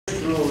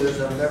rule is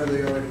I'm never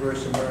the only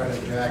person wearing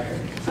a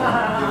jacket. Do you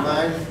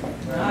mind?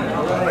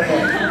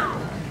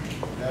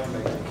 That'll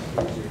make it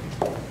easy.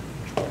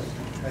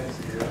 Thanks,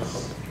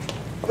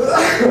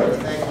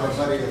 thank my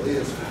buddy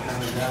Elias for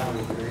coming down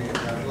with me.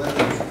 God bless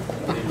him.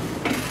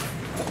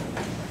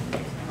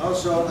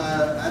 Also,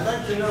 I'd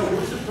like to know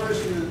who's the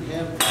person who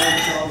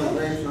takes all the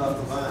grapes off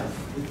the vine.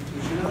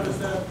 Did you notice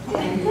that?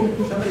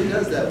 Somebody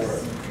does that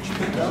work.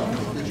 No?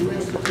 Did you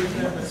institute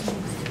that? That's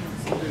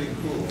pretty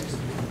cool.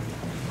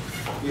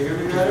 You hear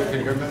me better? Can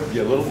you hear me better?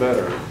 Yeah, a little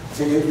better.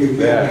 Can you hear me?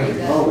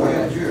 Oh,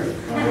 yeah, sure. A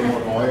little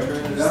more noise.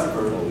 Turn it up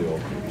or?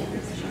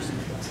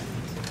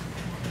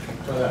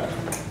 Try that.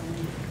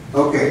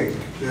 Okay,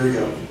 there we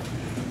go.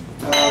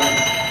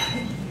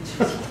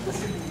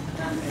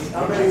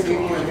 How many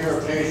people in here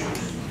are patients?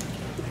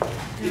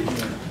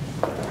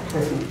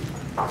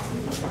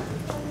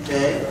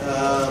 Okay.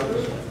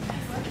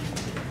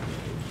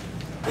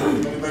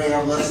 Anybody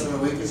have less than a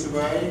week of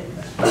sobriety?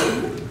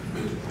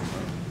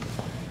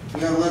 You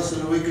have less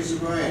than a week of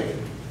sobriety.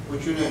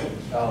 What's your name?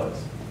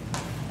 Alex.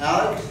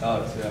 Alex?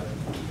 Alex, yeah.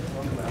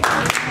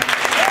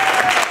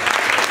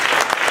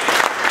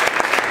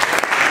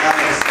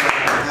 Alex,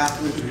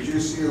 afterwards, would you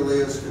see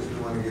Elias because we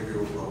want to give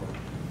you a book?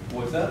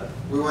 What's that?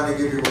 We want to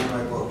give you one of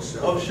my books. So.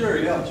 Oh, sure,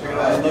 yeah, check it out.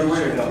 I'd I'd love love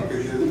to check it out.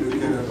 because you're the new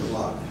kid on the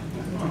block.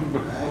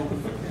 Right?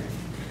 Okay.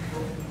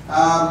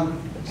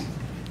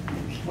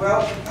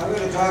 Well, I'm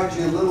going to talk to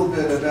you a little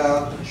bit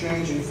about the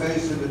changing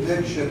face of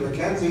addiction.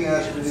 Mackenzie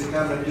asked me to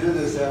come and do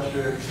this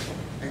after,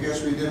 I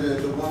guess we did it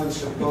at the Women's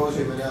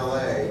Symposium in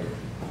LA.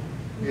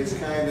 It's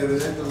kind of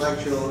an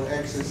intellectual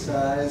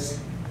exercise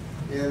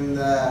in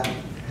the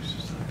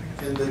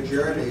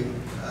journey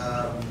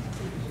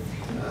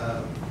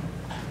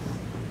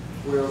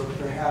where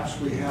perhaps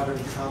we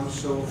haven't come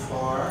so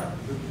far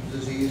with the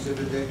disease of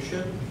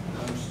addiction.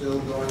 I'm still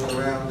going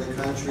around the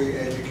country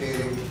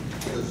educating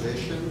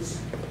physicians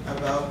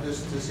about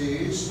this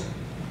disease.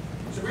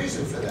 There's a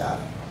reason for that.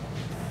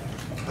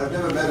 I've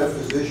never met a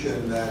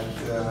physician that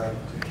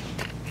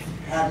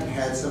hadn't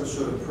had some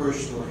sort of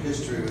personal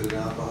history with an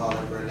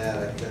alcoholic or an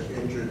addict that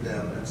injured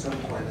them at some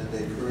point in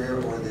their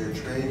career or their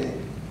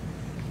training.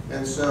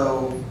 And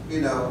so,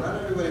 you know,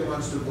 not everybody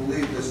wants to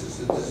believe this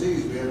is a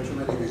disease. We have too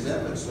many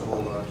resentments to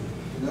hold on to,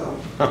 you know?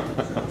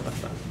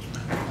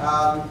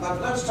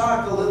 But let's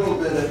talk a little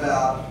bit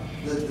about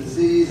the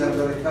disease. I'm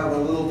going to cover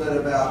a little bit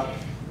about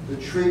the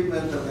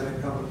treatment. I'm going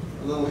to cover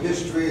a little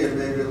history and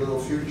maybe a little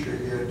future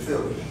here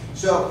too.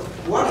 So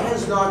what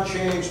has not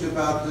changed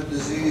about the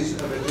disease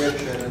of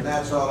addiction? And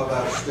that's all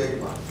about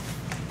stigma.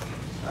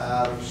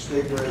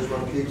 Stigma is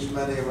what keeps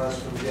many of us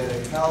from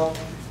getting help.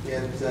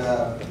 It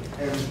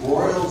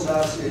embroils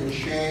us in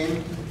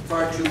shame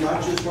far too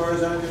much as far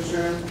as I'm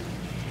concerned.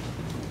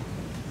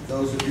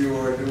 Those of you who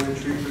are doing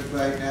treatment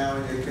right now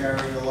and you're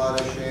carrying a lot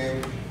of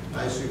shame,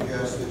 I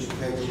suggest that you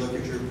take a look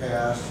at your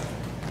past.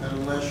 And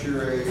unless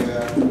you're a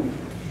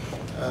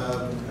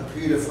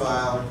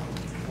pedophile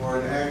or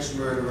an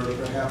ex-murderer,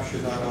 perhaps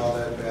you're not all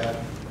that bad.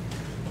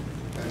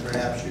 And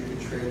perhaps you can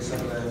trade some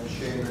of that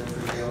shame in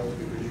for guilt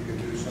because you can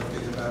do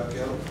something about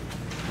guilt.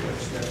 You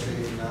have steps 8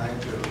 and 9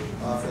 to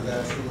offer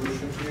that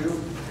solution to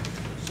you.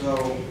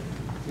 So,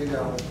 you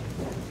know,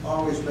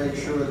 always make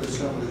sure that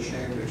some of the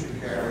shame that you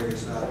carry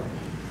is not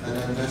an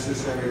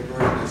unnecessary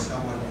burden that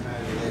someone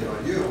kind of laid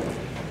on you.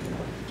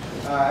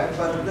 All right,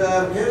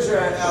 but here's our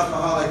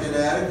alcoholic and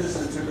addict. This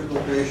is a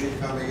typical patient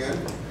coming in.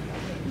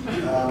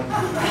 Those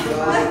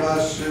of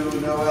us who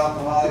know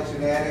alcoholics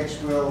and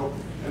addicts will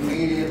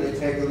immediately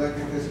take a look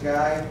at this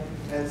guy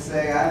and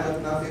say, I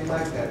look nothing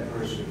like that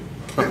person.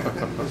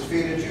 His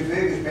feet are too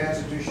big, his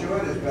pants are too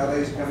short, his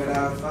belly's coming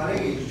out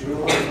funny, he's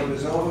drooling from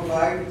his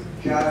overbite,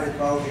 giant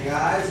bulging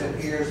eyes, and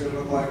ears that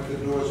look like the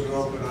doors are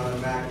open on a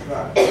Mack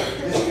truck.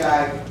 This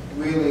guy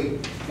really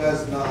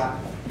does not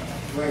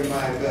ring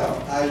my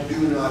bell. I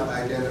do not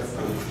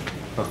identify.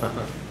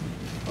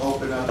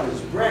 Open up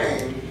his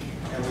brain,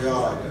 and we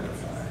all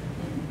identify.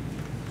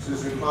 This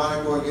is a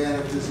chronic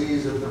organic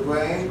disease of the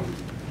brain,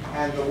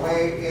 and the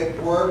way it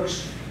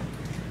works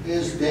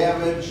is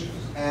damage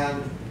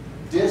and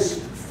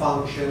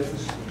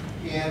dysfunctions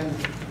in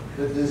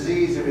the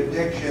disease of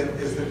addiction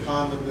is the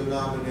common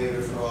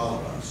denominator for all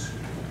of us.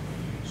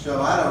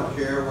 So I don't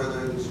care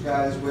whether this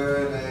guy's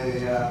wearing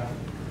a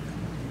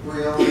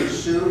Brioni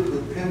suit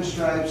with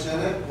pinstripes in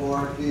it,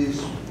 or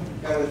he's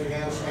got his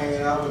hands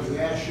hanging out with his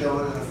ass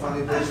showing and a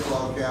funny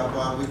baseball cap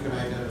on, we can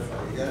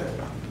identify. You get it?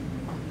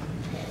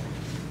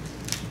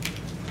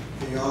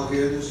 Can you all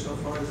hear this so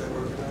far? Is that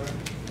working out?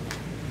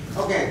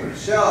 Okay,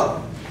 so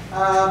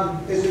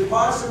is it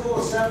possible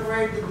to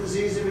separate the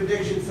disease of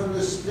addiction from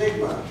the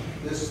stigma,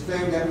 this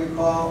thing that we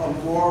call a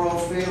moral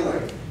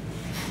feeling?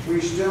 We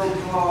still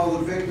call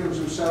the victims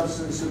of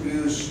substance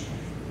abuse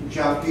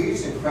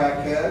junkies and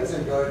crackheads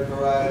and garden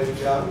variety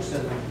junks,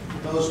 and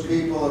those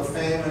people of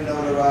fame and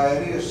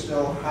notoriety are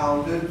still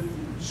hounded,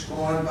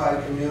 scorned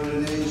by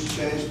communities,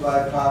 chased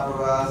by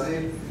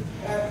paparazzi.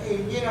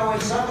 You know,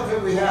 and some of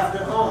it we have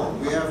to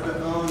own. We have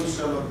to own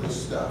some of this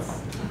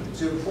stuff.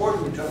 It's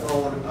important to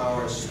own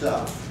our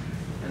stuff.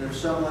 And And if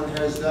someone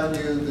has done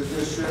you the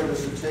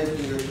disservice of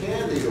taking your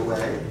candy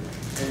away,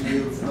 and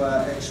you've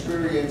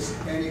experienced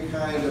any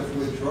kind of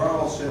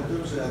withdrawal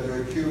symptoms,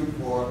 either acute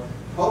or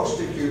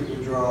post-acute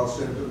withdrawal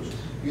symptoms,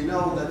 you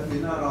know that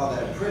you're not all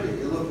that pretty.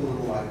 You look a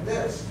little like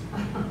this.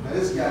 Now,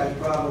 this guy's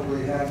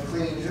probably had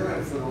clean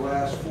urine for the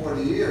last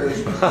 40 years.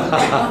 He ain't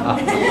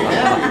happy about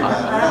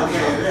it, I'll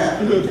tell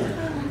you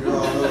that. You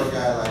all know a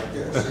guy like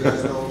this. He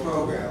has no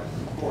program,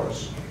 of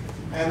course.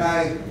 And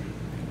I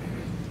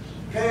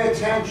pay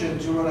attention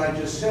to what I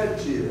just said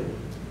to you.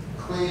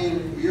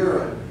 Clean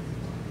urine.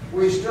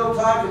 We still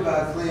talk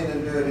about clean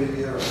and dirty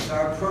urine.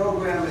 Our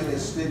programming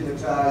is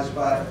stigmatized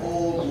by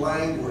old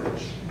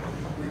language.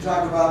 We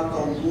talk about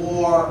the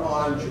war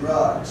on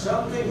drugs.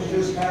 Some things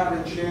just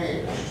haven't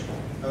changed,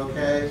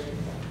 okay?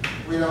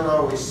 We don't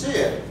always see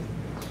it.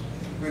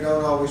 We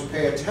don't always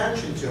pay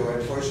attention to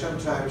it, or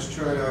sometimes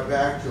turn our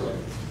back to it.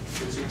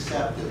 It's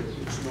accepted,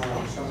 it's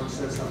normal. Someone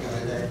says something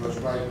like that, goes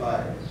right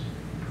by it.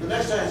 The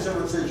next time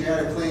someone says you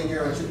had a clean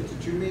urine,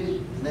 did you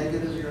mean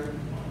negative urine?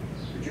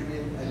 Did you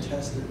mean I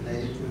tested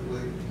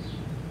negatively?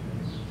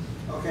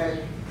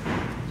 Okay?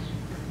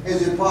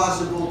 Is it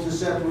possible to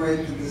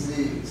separate the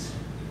disease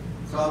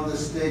from the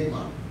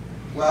stigma?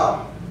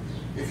 Well,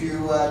 if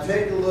you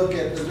take a look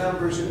at the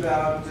numbers,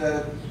 about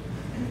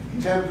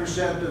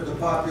 10% of the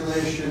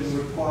population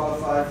would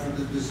qualify for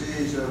the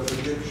disease of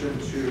addiction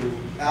to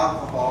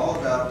alcohol.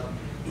 About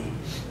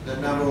that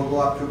number will go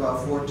up to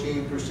about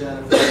 14%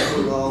 if they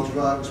include all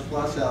drugs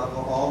plus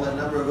alcohol. That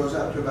number goes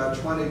up to about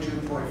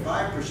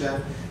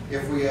 22.5%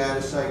 if we add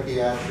a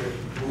psychiatric,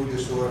 mood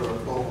disorder, or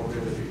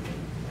comorbidity.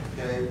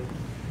 Okay?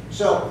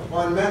 So,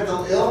 when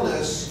mental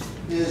illness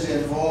is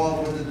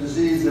involved with the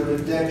disease of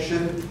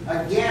addiction,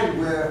 again,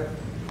 we're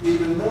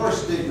even more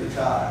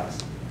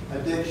stigmatized.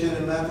 Addiction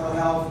and mental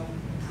health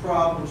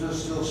problems are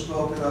still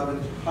spoken of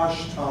in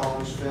hushed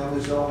tones.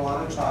 Families don't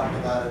want to talk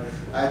about it.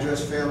 I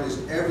address families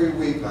every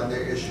week on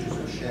their issues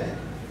of shame.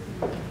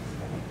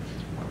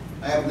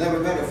 I have never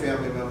met a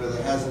family member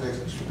that hasn't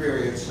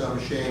experienced some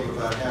shame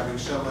about having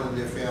someone in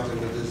their family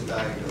with this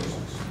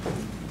diagnosis.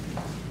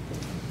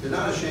 They're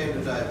not ashamed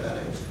of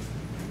diabetics.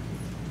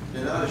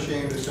 They're not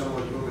ashamed of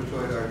someone with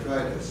rheumatoid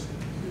arthritis.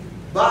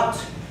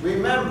 But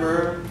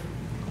remember,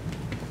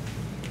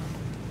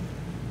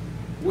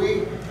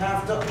 we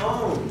have to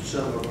own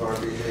some of our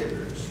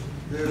behaviors.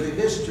 There's a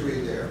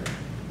history there,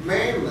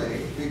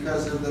 mainly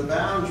because of the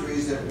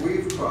boundaries that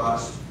we've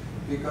crossed,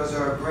 because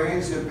our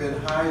brains have been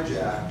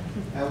hijacked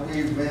and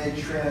we've made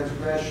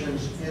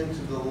transgressions into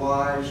the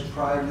lives,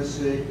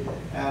 privacy,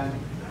 and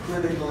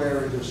critical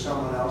areas of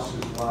someone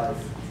else's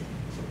life.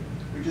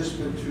 We've just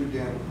been too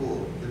damn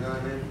cool, you know what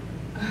I mean?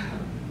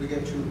 We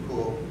get too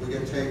cool, we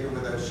get taken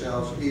with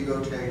ourselves,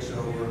 ego takes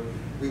over,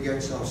 we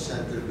get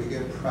self-centered, we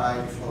get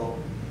prideful.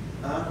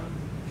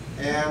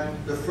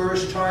 And the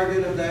first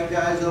target of that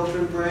guy's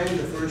open brain,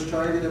 the first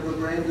target of a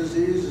brain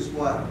disease is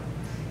what?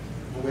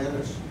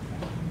 Awareness.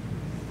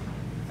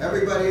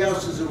 Everybody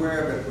else is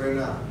aware of it, we're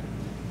not.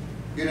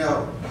 You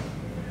know,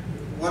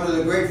 one of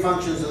the great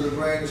functions of the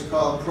brain is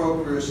called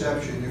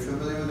proprioception. You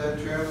familiar with that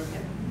term?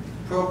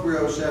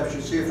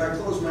 Proprioception. See, if I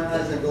close my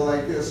eyes and go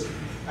like this,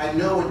 I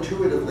know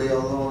intuitively,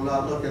 although I'm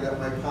not looking at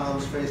my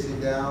palms facing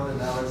down and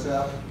now it's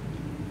up.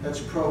 That's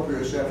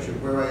proprioception,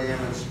 where I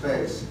am in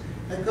space.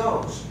 It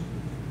goes.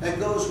 It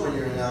goes when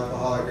you're an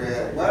alcoholic or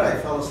addict. What? I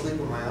fell asleep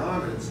with my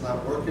arm and it's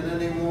not working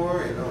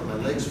anymore. You know, my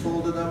legs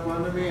folded up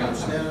under me. I'm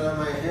standing on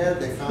my head.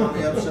 They found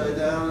me upside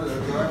down in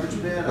a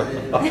garbage bin. I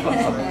didn't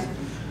know.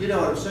 You know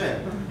what I'm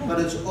saying?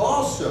 But it's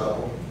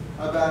also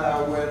about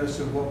our awareness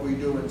of what we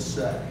do and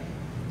say.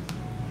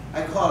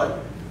 I call it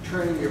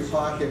turning your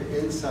pocket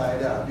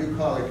inside out. You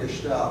call it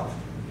gestalt.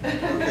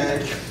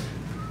 Okay?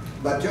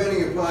 But turning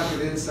your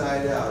pocket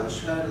inside out is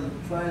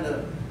trying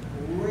to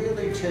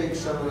really take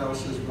someone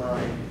else's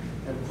mind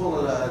and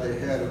pull it out of their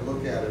head and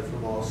look at it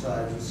from all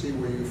sides and see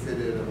where you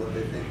fit in and what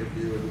they think of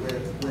you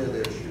and wear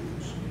their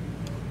shoes.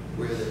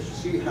 Wear their shoes.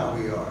 See how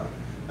we are.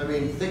 I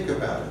mean, think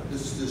about it.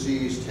 This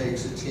disease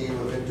takes a team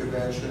of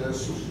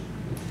interventionists,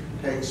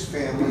 takes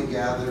family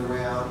gathered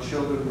around,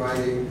 children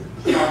writing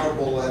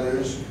horrible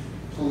letters,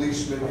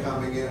 policemen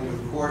coming in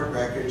with court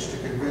records to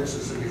convince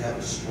us that we have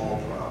a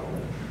small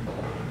problem.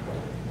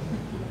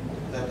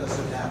 That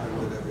doesn't happen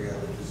with every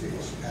other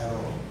disease at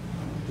all.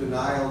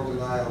 Denial,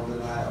 denial,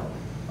 denial.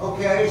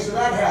 Okay, so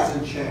that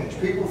hasn't changed.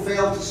 People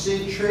fail to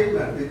seek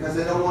treatment because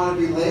they don't want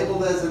to be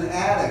labeled as an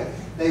addict.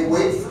 They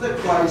wait for the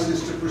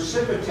crisis to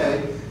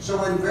precipitate,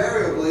 so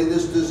invariably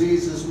this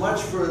disease is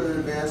much further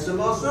advanced than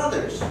most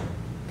others.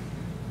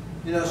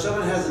 You know,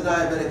 someone has a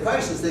diabetic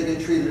crisis, they get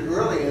treated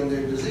early in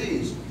their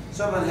disease.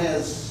 Someone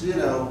has, you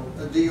know,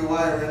 a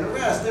DUI or an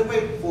arrest, they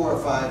wait 4 or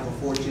 5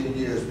 or 14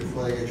 years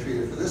before they get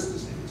treated for this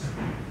disease.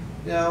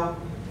 You know,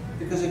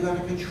 because they're going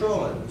to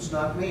control it. It's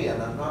not me,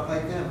 and I'm not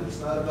like them. It's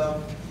not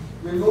about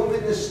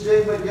removing the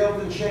stigma,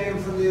 guilt, and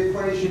shame from the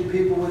equation.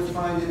 People would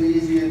find it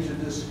easier to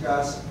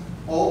discuss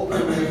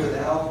openly with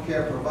a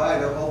healthcare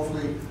provider,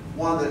 hopefully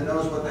one that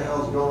knows what the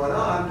hell's going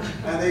on,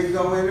 and they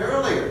go in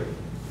earlier.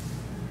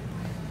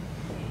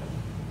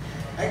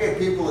 I get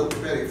people at the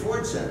Betty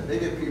Ford Center, they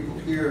get people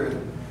here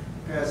in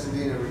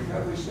Pasadena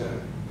Recovery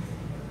Center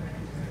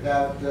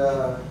that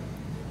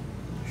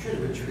should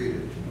have been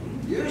treated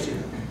years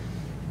ago.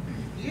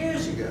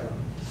 Years ago.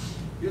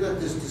 You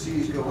let this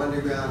disease go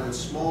underground and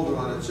smolder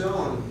on its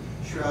own,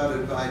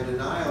 shrouded by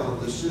denial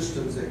of the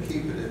systems that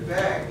keep it at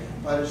bay.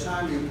 By the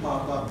time you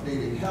pop up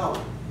needing help,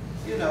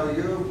 you know,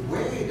 you're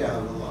way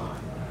down the line,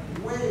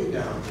 way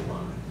down the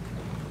line.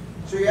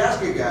 So you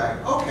ask a guy,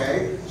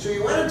 okay, so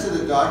you went into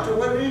the doctor,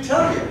 what did he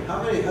tell you?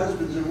 How many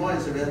husbands and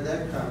wives have had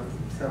that kind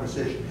of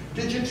conversation?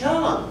 Did you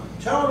tell him?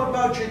 Tell him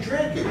about your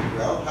drinking.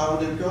 Well, how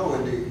did it go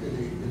in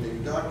the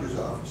doctor's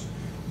office?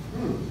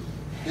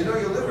 You know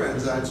your liver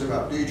enzymes are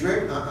up. Do you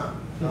drink? No,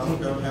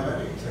 don't have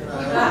any.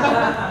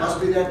 Must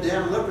be that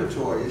damn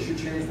Lipitor. You should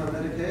change my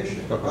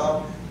medication.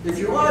 Well, if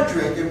you are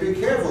drinking, be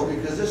careful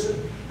because this is,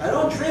 I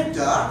don't drink,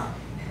 doc.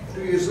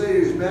 2 years later,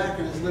 he's back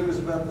and his liver's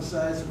about the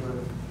size of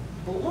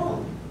a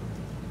balloon.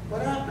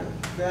 What happened?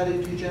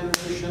 Fatty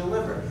degeneration of the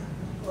liver.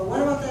 Well,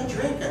 what about that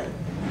drinking?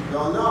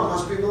 Don't know,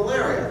 must be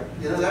malaria.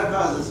 You know, that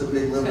causes a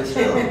big liver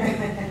too.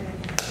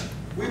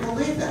 We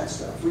believe that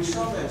stuff. We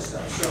sell that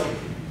stuff. So,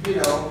 you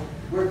know,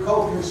 we're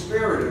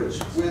co-conspirators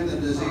with the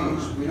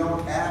disease. We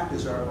don't act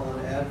as our own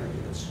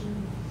advocates.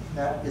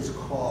 That is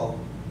called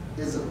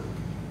ism.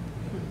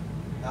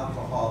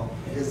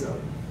 Alcoholism.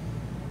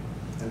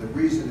 And the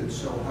reason it's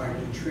so hard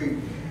to treat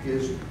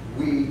is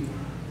we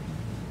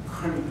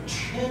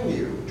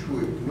continue to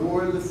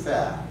ignore the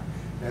fact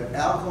that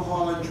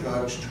alcohol and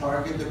drugs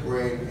target the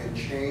brain and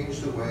change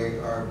the way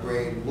our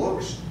brain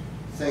looks,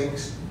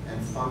 thinks,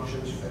 and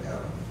functions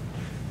forever.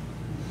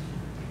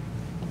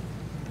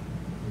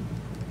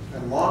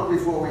 And long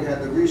before we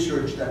had the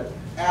research that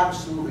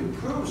absolutely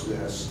proves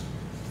this,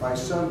 by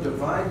some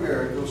divine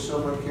miracle,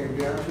 someone came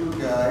down to a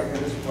guy and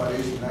his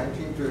buddies in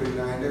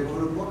 1939, they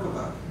wrote a book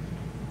about it.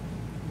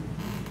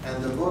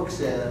 And the book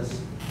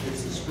says,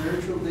 it's a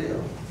spiritual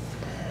deal.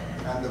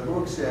 And the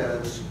book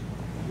says,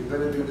 you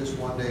better do this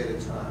one day at a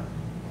time.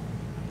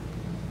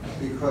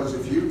 Because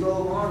if you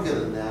go longer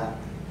than that,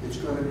 it's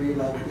going to be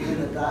like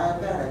being a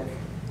diabetic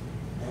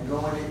and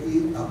going to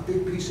eat a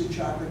big piece of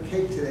chocolate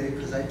cake today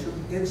because I took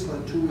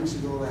insulin 2 weeks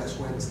ago last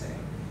Wednesday.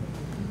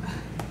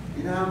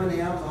 You know how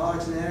many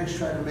alcoholics and addicts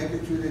try to make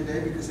it through their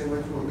day because they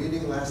went to a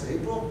meeting last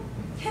April?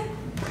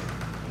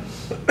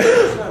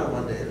 It's not a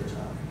one day at a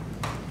time.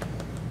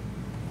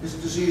 This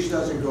disease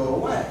doesn't go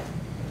away.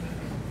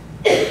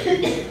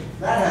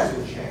 That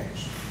hasn't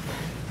changed.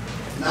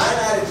 9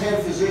 out of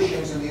 10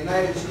 physicians in the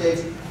United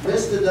States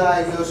miss the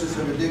diagnosis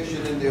of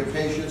addiction in their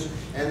patients,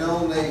 and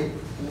only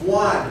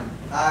 1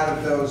 out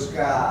of those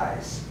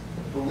guys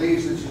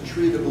believes it's a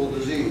treatable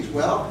disease.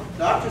 Well,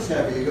 doctors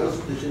have egos.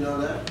 Did you know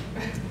that?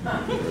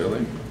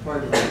 Really?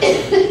 Pardon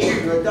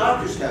me.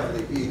 Doctors have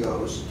the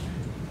egos.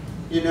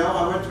 You know,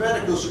 I went to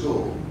medical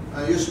school.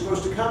 You're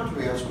supposed to come to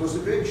me. I'm supposed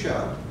to big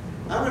shot.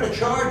 I'm going to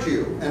charge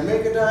you and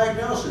make a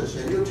diagnosis,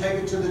 and you'll take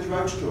it to the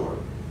drugstore.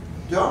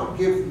 Don't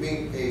give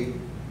me a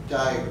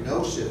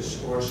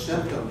diagnosis or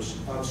symptoms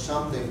of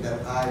something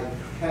that I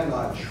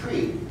cannot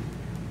treat.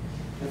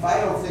 If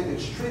I don't think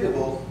it's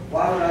treatable,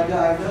 why would I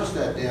diagnose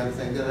that damn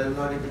thing that I'm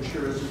not even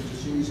sure is a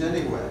disease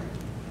anyway?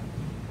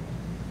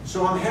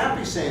 So I'm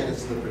happy saying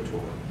it's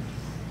Lipitor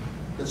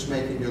that's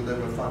making your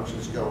liver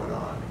functions going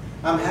on.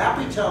 I'm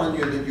happy telling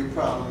you that your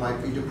problem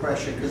might be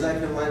depression because I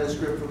can write a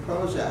script for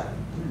Prozac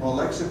or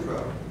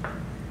Lexapro.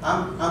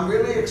 I'm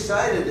really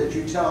excited that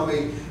you tell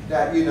me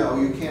that, you know,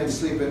 you can't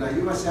sleep at night.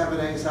 You must have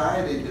an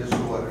anxiety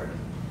disorder.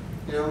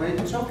 You know, maybe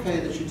it's okay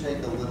that you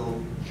take a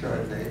little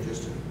Chardonnay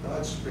just to,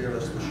 God spare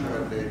us the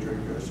Chardonnay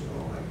drinkers.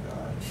 Oh my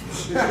God.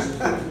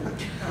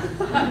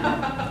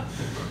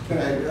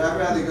 I'd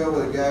rather go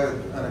with a guy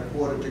on a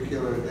quarter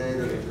tequila a day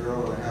than a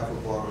girl on a half a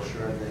bottle of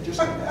Chardonnay.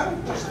 Just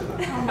imagine. Just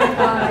imagine.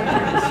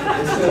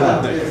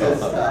 It's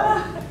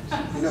tough.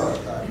 You know what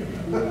I'm talking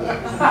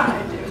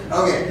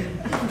about. Okay.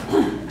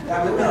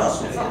 I mean, we're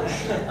also full of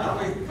shit,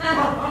 aren't we?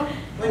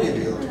 When you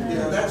deal, you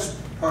know, that's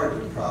part of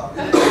the problem.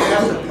 You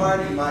have to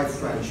pardon my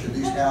French and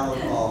these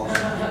alcohols,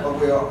 but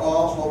we are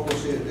all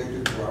hopelessly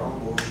addicted to our own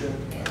bullshit.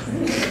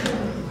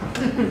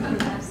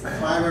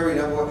 Primary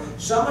number 1.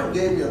 Someone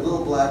gave me a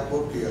little black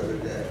book the other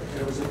day,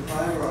 and it was a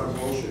primer on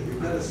bullshit. You've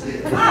got to see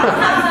it.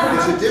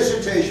 It's a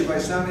dissertation by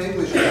some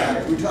English guy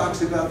who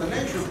talks about the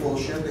nature of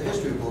bullshit, the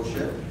history of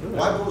bullshit,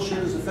 why bullshit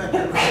is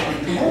effective,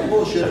 all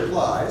bullshit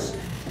applies.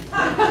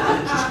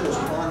 It just goes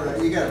on and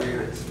on. You got to read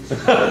it.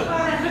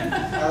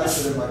 I left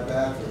it in my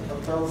bathroom.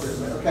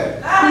 Appropriately. Okay.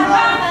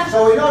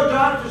 So we know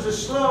doctors are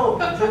slow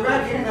to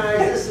recognize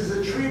this as a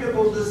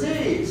treatable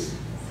disease.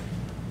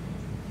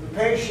 The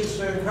patients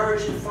are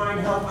encouraged to find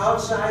help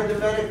outside the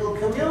medical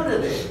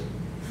community.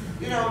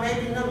 You know,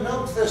 maybe the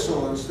milk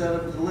thistle instead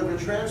of the liver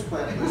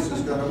transplant list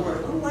is going to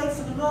work. Who wait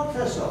for the milk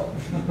thistle?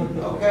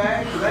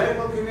 Okay? The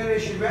medical community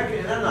should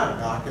recognize. I'm not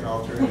knocking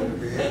alternative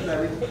behaviors.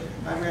 I mean,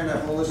 I ran a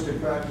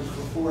holistic practice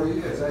for 40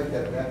 years. I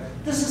get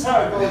that. This is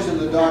how it goes in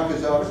the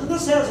doctor's office, and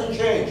this hasn't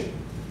changed.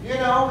 You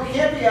know, we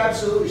can't be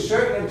absolutely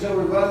certain until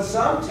we run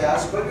some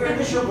tests, but your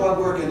initial blood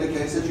work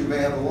indicates that you may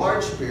have a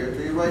large spear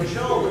through your right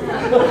shoulder.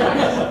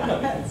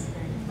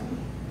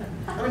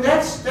 I mean,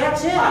 that's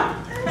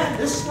it.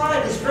 This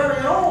slide is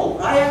very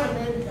old. I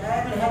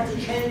haven't had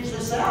to change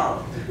this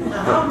out.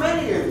 Now, how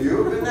many of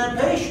you have been that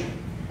patient?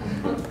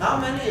 How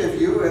many of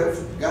you have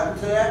gotten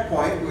to that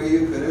point where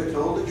you could have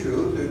told the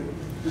truth that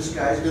this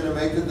guy's going to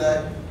make it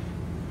that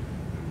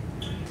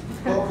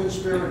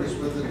co-conspirators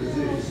with the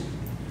disease?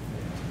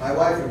 My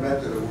wife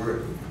invented a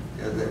word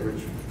that were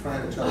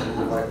trying to tell a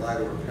little white lie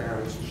to her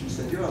parents. She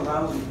said, "You're a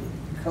lousy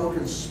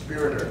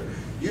co-conspirator.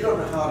 You don't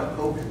know how to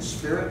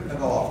co-conspirate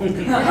at all." I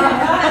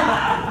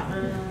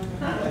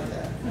like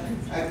that.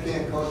 I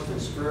can't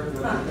co-conspirate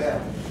with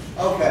that.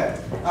 Okay.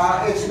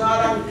 It's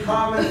not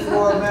uncommon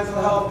for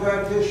mental health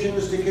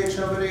practitioners to kick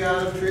somebody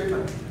out of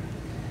treatment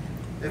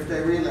if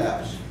they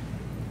relapse.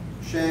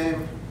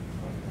 Shame.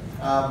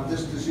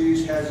 This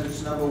disease has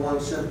its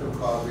 #1 symptom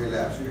called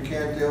relapse. If you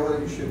can't deal with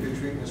it, you should be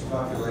treating this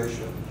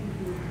population.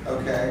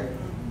 Okay?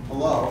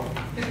 Hello?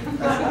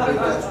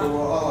 That's what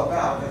we're all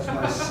about. That's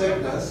my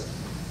sickness.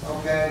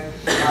 Okay?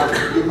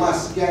 You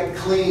must get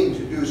clean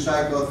to do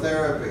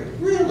psychotherapy.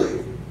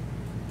 Really?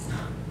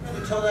 I'm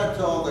going to tell that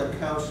to all the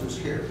counselors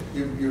here.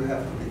 You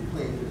have to be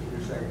clean.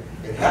 You're saying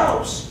it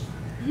helps.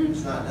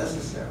 It's not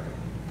necessary.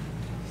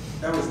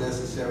 If that was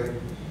necessary,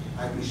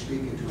 I'd be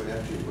speaking to an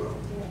empty room.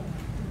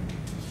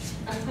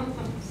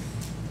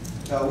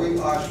 So we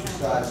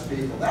ostracize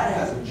people. That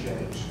hasn't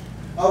changed.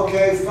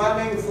 Okay,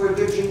 funding for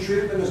addiction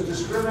treatment is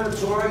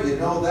discriminatory. You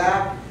know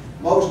that.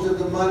 Most of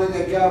the money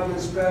that government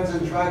spends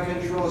in drug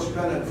control is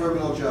spent on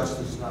criminal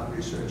justice, not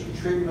research and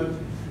treatment,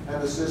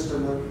 and the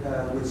system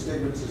with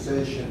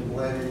stigmatization,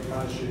 blaming,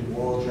 punishing,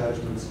 moral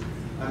judgments.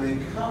 I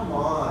mean, come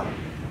on.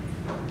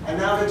 And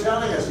now they're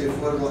telling us, the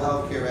Affordable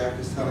Health Care Act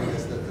is telling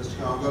us that this is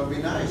going to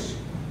be nice.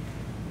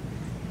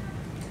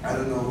 I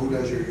don't know who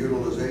does your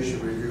utilization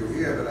review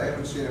here, but I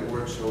haven't seen it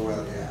work so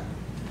well yet.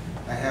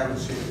 I haven't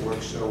seen it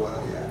work so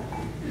well yet.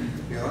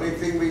 The only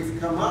thing we've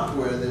come up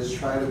with is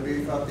try to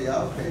beef up the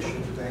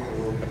outpatient thing.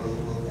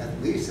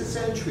 At least it's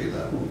entry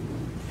level.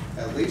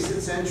 At least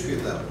it's entry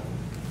level.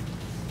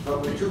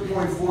 But with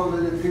 2.4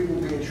 million people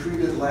being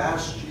treated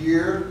last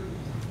year,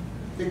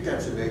 I think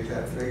that's an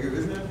ATAP figure,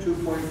 isn't it?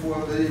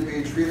 2.4 million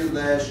being treated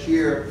last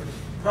year.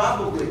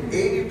 Probably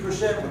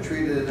 80% were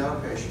treated in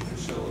outpatient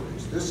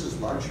facilities. This is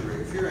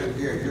luxury. If you're in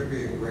here, you're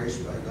being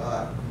graced by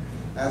God.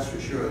 That's for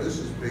sure. This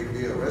is a big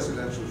deal.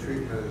 Residential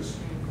treatment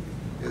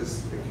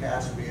is the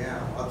cat's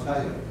meow, I'll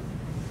tell you.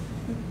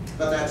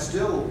 But that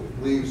still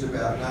leaves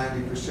about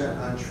 90%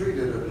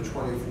 untreated of the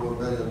 24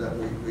 million that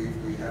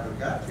we haven't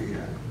got to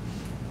yet.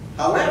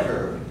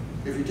 However,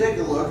 if you take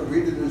a look and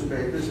read the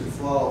newspapers and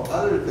follow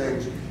other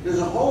things, there's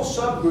a whole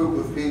subgroup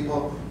of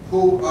people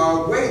who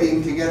are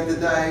waiting to get the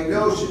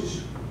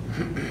diagnosis.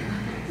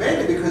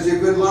 Mainly because they're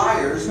good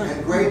liars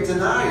and great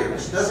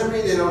deniers. Doesn't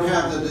mean they don't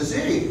have the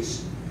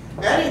disease.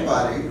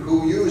 Anybody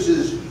who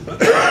uses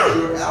drugs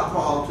or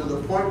alcohol to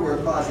the point where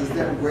it causes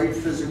them great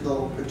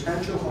physical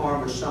potential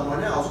harm or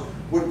someone else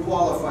would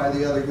qualify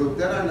the other group.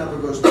 Then our number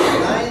goes to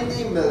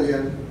 90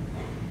 million,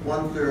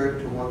 1/3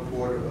 to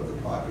 1/4 of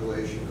the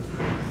population of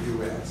the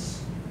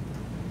U.S.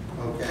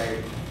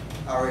 Okay,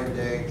 are in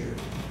danger.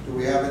 Do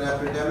we have an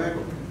epidemic?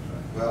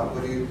 Well,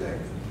 what do you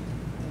think?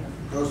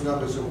 Those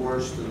numbers are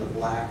worse than the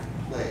Black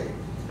Plague.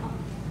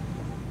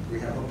 We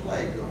have a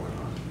plague going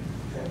on.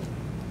 Okay.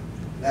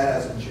 That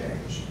hasn't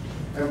changed.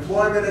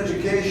 Employment,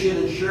 education,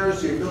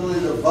 insurance, the ability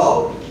to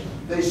vote,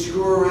 they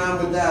screw around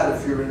with that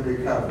if you're in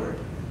recovery.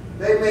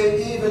 They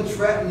may even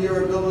threaten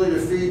your ability to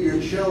feed your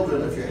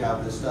children if you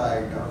have this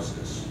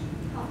diagnosis.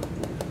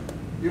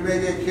 You may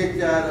get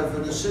kicked out of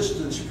an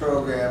assistance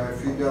program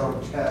if you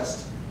don't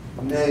test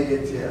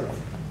negative.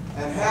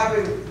 And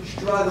having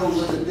struggled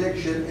with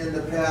addiction in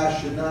the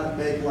past should not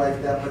make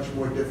life that much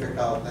more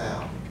difficult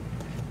now.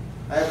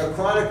 I have a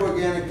chronic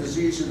organic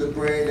disease of the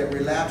brain that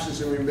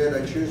relapses and remits.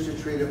 I choose to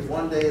treat it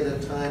one day at a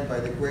time by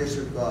the grace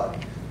of God.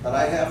 But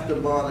I have to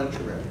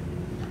monitor it.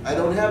 I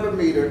don't have a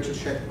meter to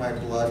check my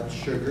blood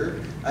sugar.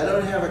 I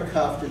don't have a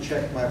cuff to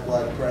check my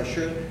blood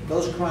pressure.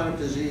 Those chronic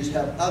diseases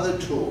have other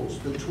tools.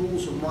 The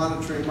tools of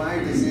monitoring my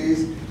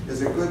disease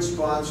is a good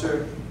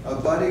sponsor, a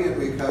buddy in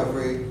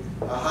recovery,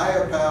 a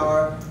higher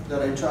power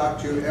that I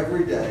talk to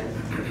every day.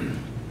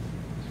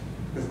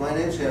 Because my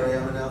name's Harry,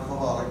 I'm an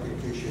alcoholic, in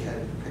case you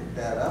hadn't picked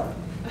that up.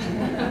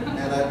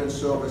 And I've been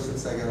sober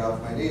since I got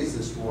off my knees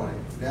this morning.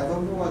 Never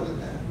more than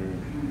that.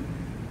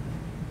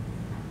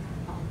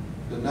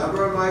 The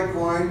number on my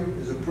coin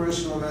is a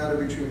personal matter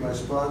between my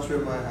sponsor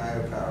and my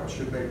higher power. It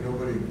should make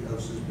nobody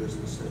else's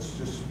business. That's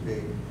just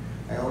me.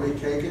 I only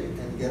take it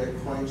and get a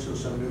coin so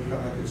some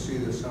newcomer can see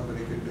that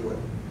somebody can do it.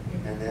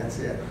 And that's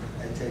it.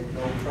 I take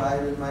no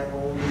pride in my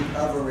own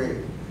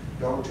recovery.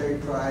 Don't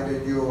take pride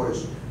in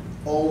yours.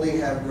 Only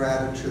have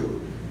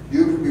gratitude.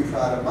 You can be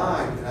proud of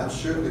mine, and I'm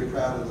certainly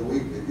proud of the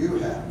week that you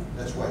have.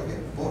 That's why you get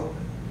the book.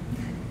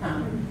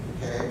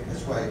 Okay?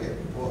 That's why you get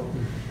the book.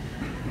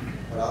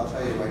 But I'll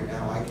tell you right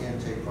now, I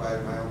can't take pride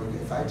in my own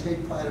recovery. If I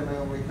take pride in my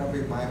own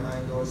recovery, my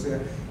mind goes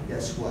there,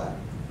 guess what?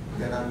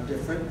 Then I'm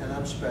different and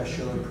I'm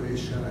special, and pretty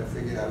soon I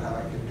figured out how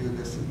I can do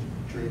this and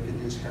drink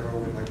and use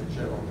heroin like a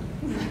gentleman.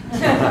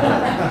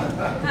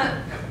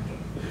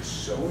 It's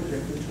so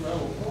addicted to our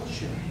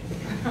bullshit.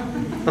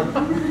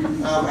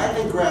 I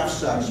think graphs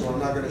suck, so I'm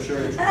not going to show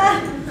you.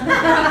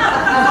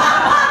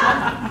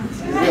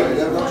 Really,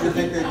 don't you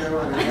think they do?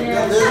 I mean,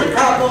 there's a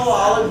couple,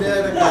 I'll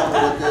admit, a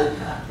couple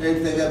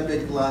that they got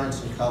big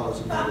lines and colors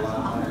and not a lot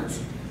of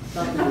numbers.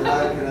 Something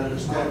that I can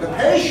understand. The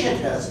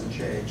patient hasn't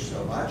changed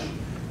so much,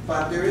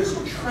 but there is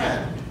a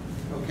trend,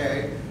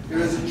 okay? There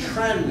is a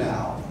trend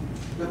now.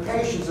 The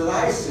patients that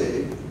I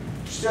see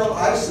still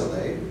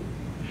isolate,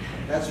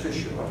 that's for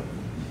sure.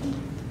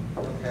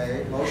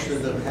 Okay, most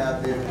of them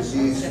have their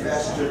disease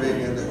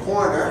festering in the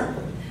corner,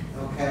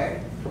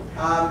 okay?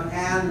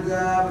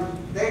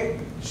 They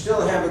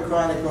still have a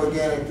chronic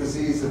organic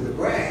disease of the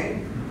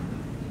brain.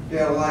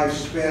 Their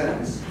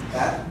lifespans,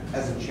 that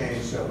hasn't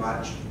changed so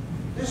much.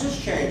 This has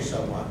changed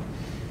somewhat,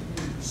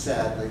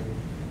 sadly,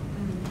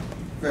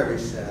 very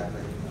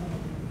sadly.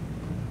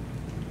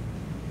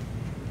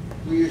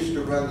 We used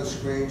to run the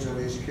screens on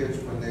these kids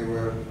when they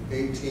were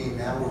 18.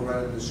 Now we're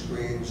running the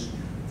screens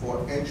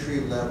for entry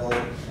level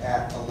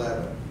at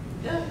 11.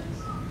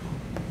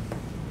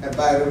 And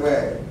by the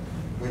way,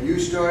 when you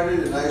started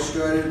and I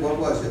started, what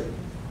was it?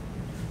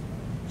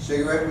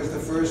 Cigarette was the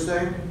first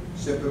thing,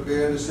 sip of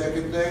beer the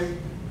second thing,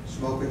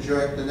 smoke a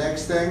joint the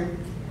next thing.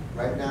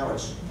 Right now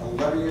it's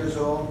 11 years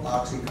old,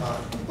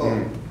 OxyContin,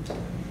 boom.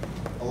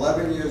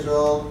 11 years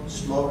old,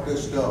 smoke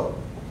this dope,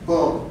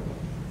 boom.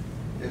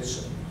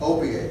 It's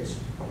opiates.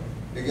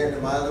 You're getting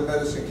them out of the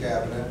medicine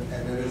cabinet,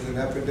 and it is an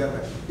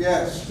epidemic.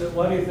 Yes? So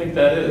why do you think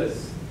that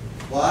is?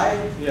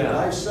 Why? Yeah.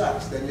 Life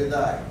sucks, then you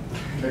die.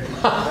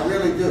 I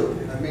really do.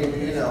 I mean,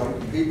 you know,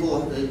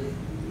 people...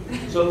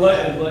 So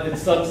it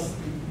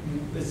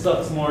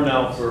sucks more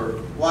now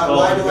for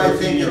Why do I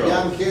think that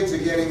young kids are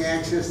getting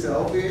access to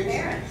opiates?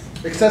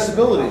 Parents.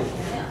 Accessibility.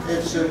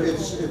 It's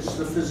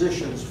the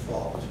physician's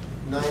fault.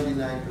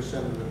 99%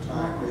 of the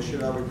time. They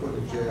should all be put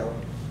in jail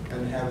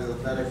and have the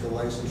medical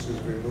licenses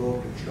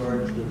removed and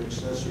charged with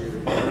accessory to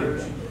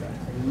murders.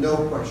 No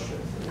question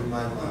in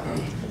my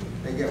mind.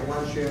 They get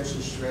one chance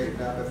to straighten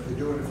up. If they're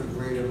doing it for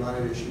greater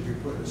money, they should be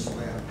put in a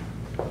slam.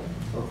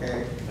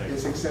 Okay?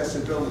 It's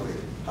accessibility.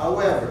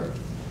 However,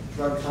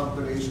 drug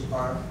companies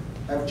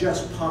have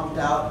just pumped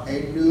out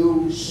a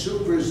new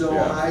Super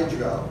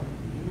Hydro.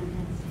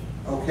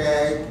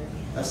 Okay?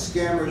 A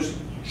scammer's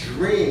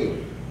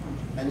dream.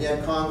 And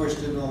yet Congress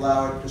didn't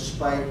allow it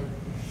despite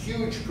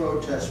huge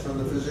protests from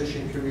the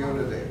physician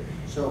community.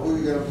 So who are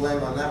you going to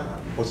blame on that one?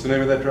 What's the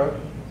name of that drug?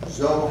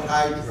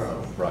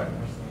 Zohydro. Right.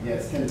 Yeah,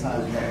 it's 10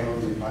 times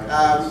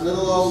more.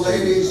 Little old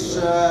ladies,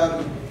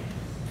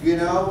 you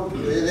know,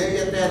 they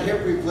get that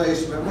hip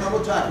replacement. Well,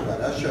 we'll talk about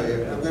it. I'll show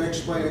you. I'm going to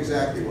explain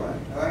exactly why.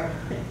 All right?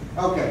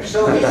 Okay,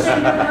 so here's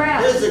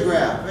the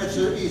graph. It's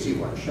an easy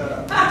one. Shut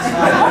up.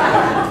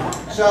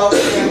 So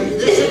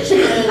this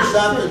explains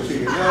something to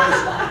you.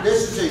 Notice,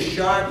 this is a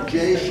sharp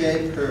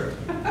J-shaped curve.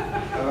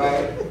 All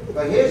right?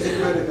 But here's the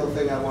critical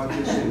thing I want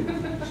you to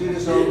see. See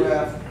this old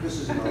graph? This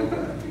is an old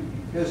graph.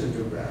 Here's a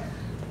new graph.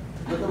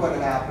 Look at what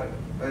happened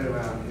right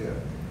around here.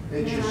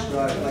 It just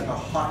started like a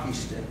hockey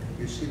stick.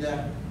 You see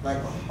that? Like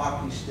a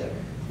hockey stick.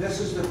 This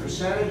is the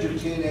percentage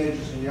of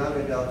teenagers and young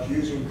adults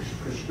using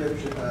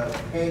prescription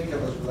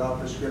painkillers without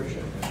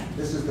prescription.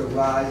 This is the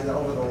rise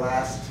over the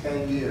last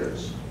 10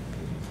 years.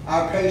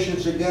 Our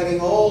patients are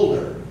getting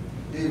older,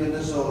 even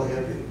this old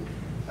hippie.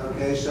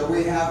 Okay, so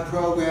we have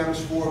programs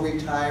for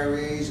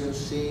retirees and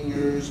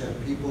seniors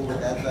and people with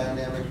that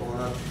dynamic going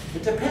on.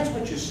 It depends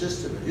what your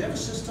system is. You have a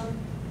system?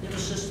 You have a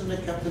system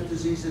that kept the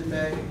disease at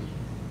bay?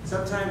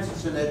 Sometimes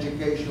it's an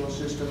educational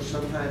system,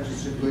 sometimes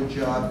it's a good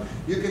job.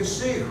 You can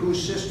see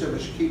whose system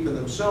is keeping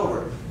them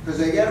sober, because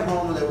they get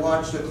home and they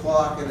watch the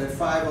clock, and at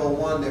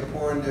 5:01 they're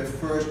pouring their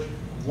first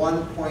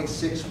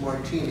 1.6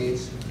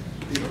 martinis,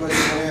 because they're going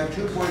to have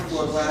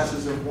 2.4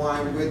 glasses of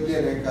wine with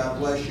dinner, God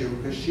bless you,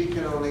 because she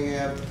can only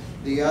have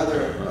the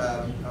other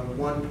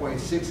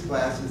 1.6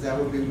 glasses. That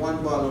would be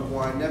one bottle of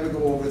wine, never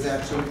go over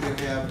that, so we can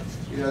have,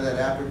 you know, that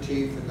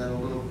aperitif and then a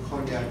little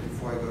cognac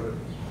before I go to...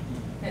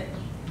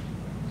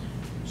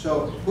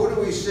 So who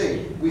do we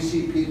see? We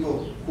see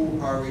people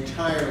who are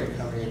retiring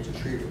coming into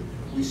treatment.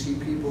 We see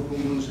people who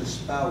lose a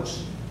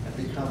spouse and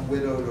become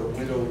widowed or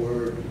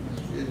widower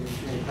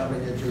in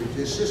coming into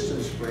the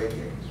systems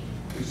breaking.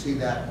 We see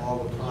that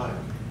all the time.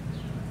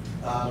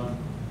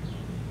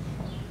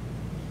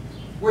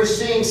 We're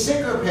seeing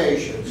sicker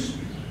patients.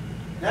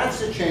 That's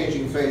the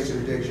changing face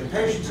of addiction.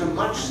 Patients are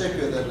much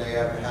sicker than they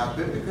ever have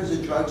been because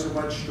the drugs are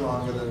much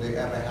stronger than they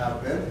ever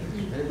have been.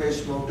 Anybody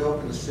smoked dope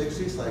in the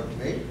 60s like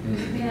me?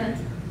 Yeah.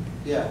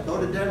 Yeah, go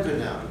to Denver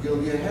now.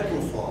 Your head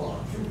will fall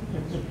off.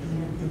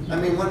 I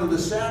mean, one of the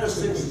saddest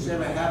things that's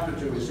ever happened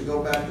to me is to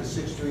go back to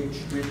 6th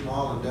Street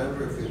Mall in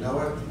Denver, if you know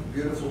it,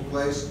 beautiful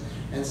place,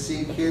 and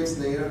see kids,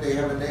 and they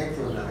have a name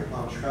for them now. They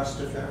call them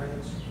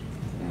trustafarians.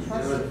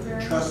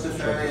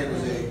 Trustafarian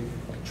is a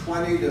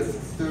 20 to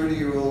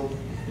 30-year-old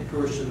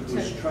person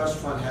whose trust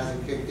fund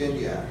hasn't kicked in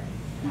yet,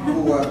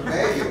 who are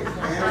begging,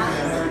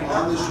 panhandling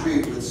on the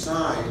street with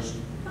signs.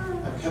 I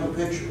have a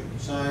picture,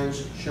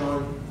 signs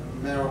showing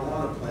a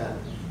marijuana plant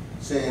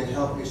saying,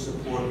 "Help me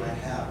support my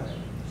habit."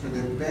 So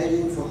they're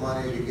begging for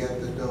money to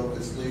get the dope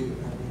that's legal.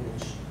 I mean,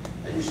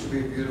 that used to be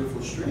a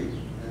beautiful street,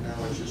 and now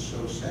it's just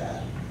so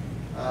sad.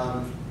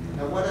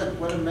 And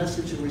what a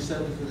message are we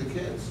sending to the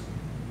kids?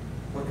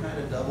 What kind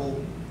of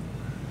double?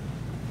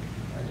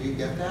 Do you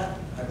get that?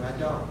 I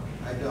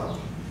don't.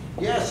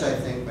 Yes, I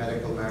think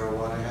medical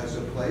marijuana has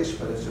a place,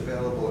 but it's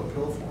available in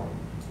pill form.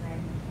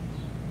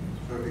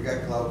 So if you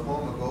got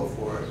glaucoma, go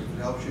for it. If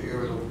it helps your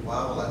irritable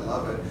bowel, I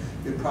love it.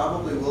 It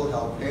probably will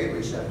help pain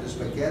receptors,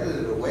 but get it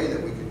in a way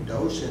that we can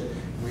dose it.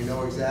 We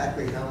know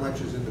exactly how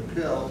much is in the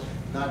pill,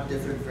 not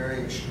different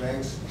varying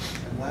strengths.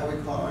 And why are we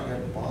calling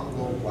it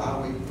bongo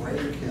wowie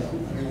brain kill?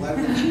 I mean, why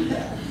do we do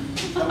that?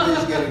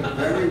 Somebody's getting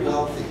very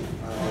wealthy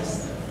on this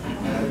thing.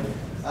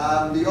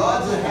 The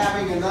odds of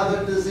having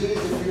another disease,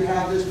 if you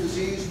have this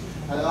disease,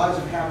 the odds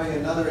of having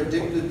another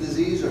addictive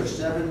disease are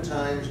 7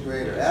 times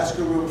greater. Ask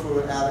a room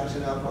for addicts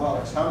and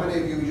alcoholics. How many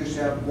of you just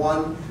have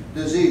one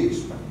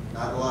disease?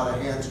 Not a lot of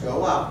hands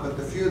go up, but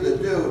the few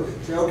that do,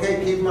 say,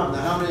 okay, keep them up.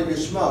 Now, how many of you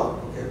smoke?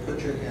 Okay,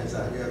 put your hands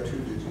out. You have 2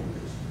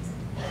 diseases.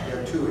 You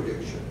have 2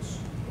 addictions.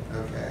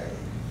 Okay.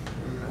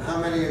 How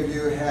many of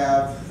you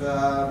have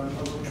a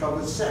little trouble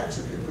with sex?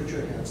 Okay, put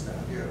your hands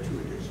down. You have 2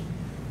 addictions.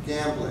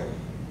 Gambling.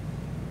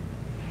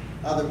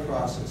 Other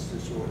process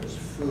disorders.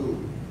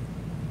 Food.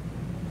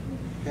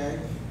 Okay?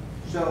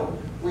 So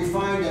we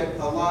find that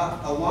a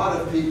lot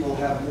of people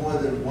have more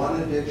than one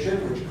addiction,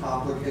 which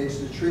complicates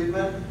the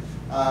treatment.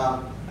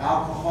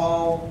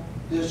 Alcohol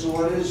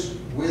disorders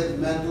with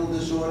mental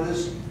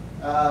disorders,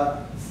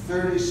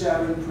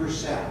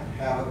 37%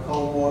 have a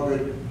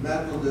comorbid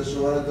mental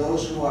disorder.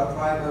 Those who are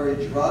primary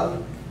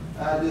drug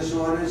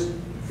disorders,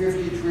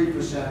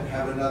 53%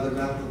 have another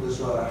mental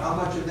disorder. How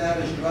much of that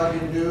is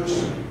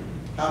drug-induced?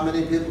 How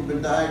many people have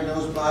been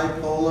diagnosed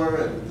bipolar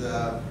and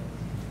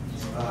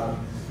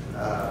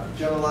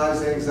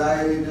generalized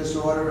anxiety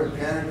disorder and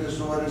panic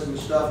disorders and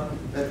stuff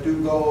that do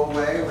go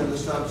away when the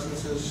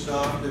substance is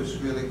stopped? It's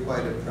really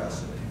quite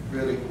impressive,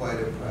 really quite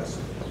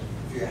impressive.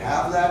 If you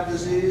have that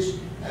disease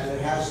and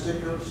it has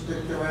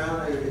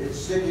it's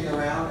sticking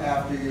around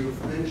after you've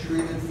been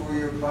treated for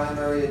your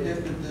primary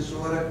addictive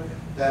disorder,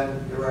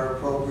 then there are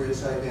appropriate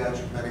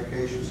psychiatric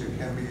medications that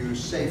can be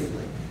used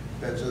safely.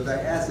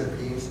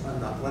 Benzodiazepines are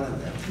not one of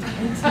them.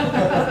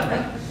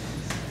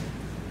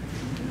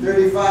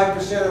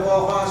 35% of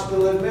all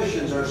hospital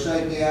admissions are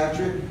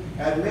psychiatric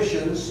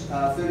admissions.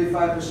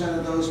 35%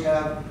 of those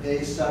have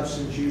a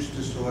substance use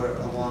disorder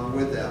along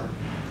with them.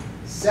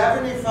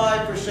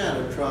 75%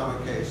 of trauma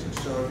cases.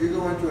 So if you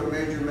go into a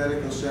major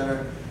medical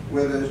center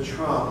where there's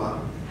trauma,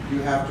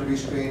 you have to be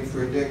screened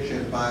for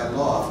addiction by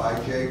law, by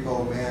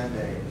JCO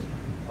mandate.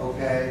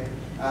 Okay?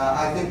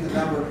 I think the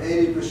number of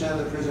 80% of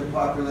the prison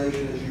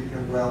population, as you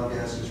can well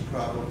guess, is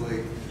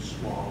probably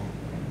small.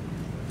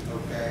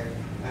 Okay?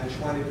 And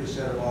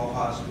 20% of all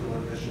hospital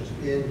admissions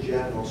in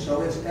general.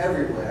 So it's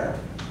everywhere.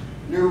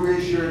 New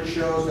research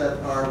shows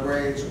that our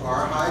brains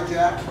are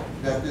hijacked,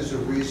 that there's a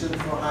reason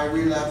for high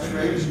relapse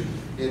rates.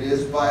 It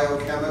is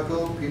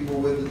biochemical. People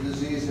with the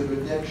disease of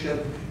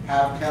addiction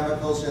have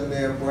chemicals in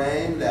their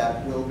brain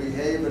that will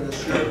behave in a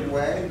certain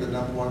way. The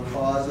 #1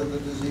 cause of the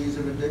disease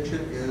of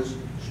addiction is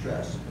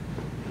stress.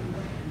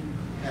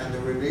 And the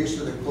release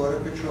of the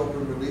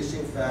corticotropin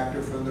releasing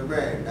factor from the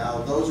brain.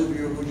 Now, those of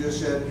you who just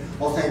said,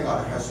 well, thank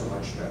God it has so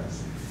much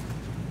stress.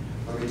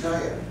 Let me tell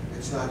you,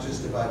 it's not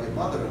just about your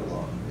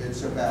mother-in-law.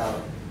 It's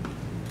about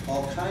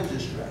all kinds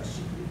of stress.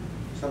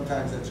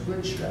 Sometimes that's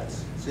good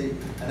stress. See,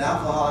 an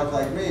alcoholic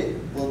like me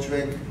will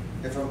drink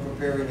if I'm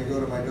preparing to go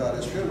to my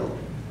daughter's funeral.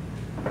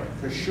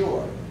 For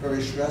sure.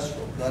 Very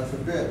stressful. God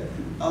forbid.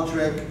 I'll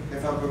drink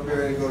if I'm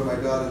preparing to go to my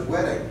daughter's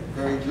wedding.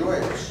 Very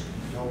joyous.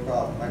 No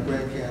problem. My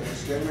brain can't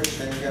distinguish.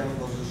 Same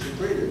chemicals are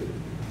secreted.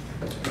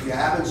 If you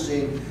haven't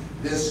seen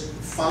this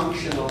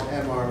functional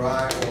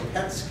MRI or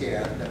PET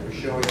scan that we're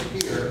showing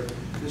here,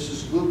 this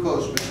is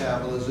glucose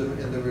metabolism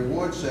in the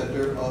reward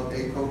center of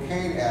a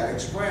cocaine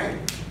addict's brain.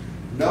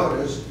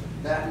 Notice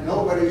that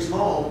nobody's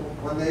home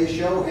when they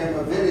show him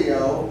a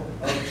video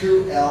of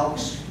 2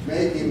 elks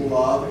making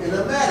love in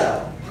a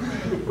meadow.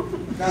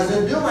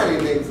 Doesn't do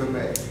anything for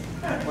me.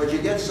 But you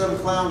get some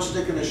clown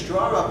sticking a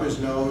straw up his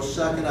nose,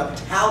 sucking up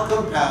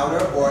talcum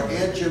powder or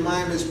Aunt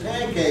Jemima's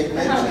pancake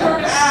mix,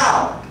 and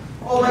ow!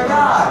 Oh my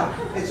God!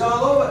 It's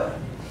all over.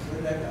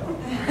 Where'd that go?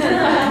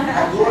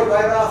 I blew it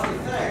right off the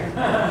thing.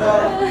 So,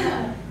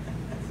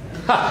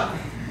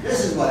 this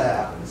is what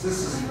happens. This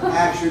is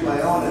actually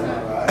my own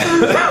MRI.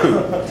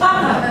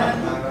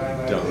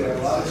 There's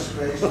a lot of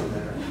space in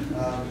there.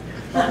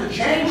 But the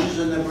changes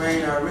in the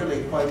brain are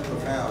really quite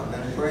profound.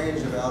 And the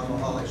brains of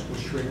alcoholics will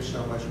shrink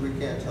so much, we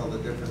can't tell the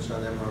difference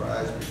on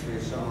MRIs between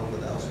someone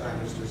with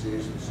Alzheimer's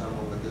disease and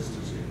someone with this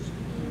disease.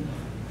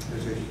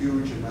 There's a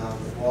huge amount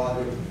of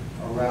volume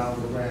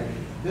around the brain.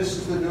 This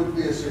is the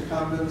nucleus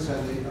accumbens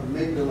and the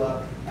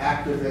amygdala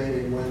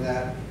activating when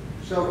that.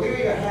 So here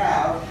you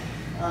have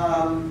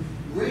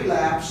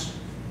relapse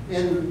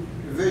in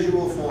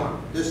visual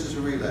form. This is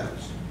a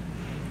relapse.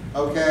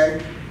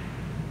 Okay?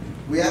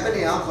 We have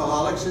any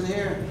alcoholics in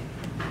here?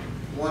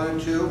 1 or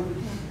 2?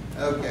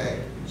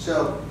 Okay.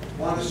 So,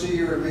 want to see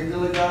your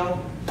amygdala go?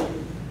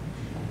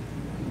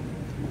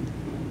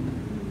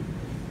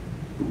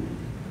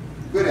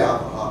 Good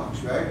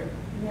alcoholics, right?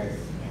 Yes.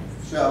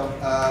 So,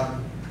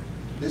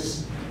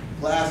 this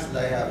glass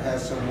that I have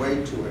has some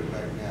weight to it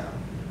right now.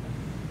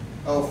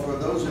 Oh, for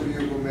those of you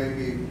who may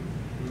be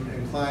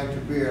inclined to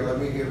beer, let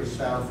me hear the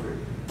sound for you.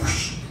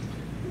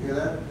 You hear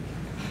that?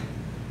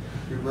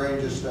 Your brain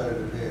just started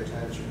to pay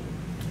attention.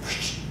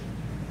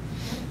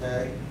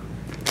 Okay?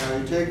 Now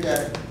you take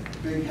that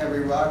big heavy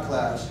rock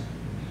glass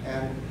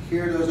and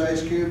hear those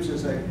ice cubes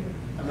as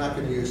I'm not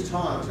going to use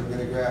tongs, I'm going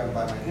to grab them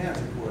by my hands,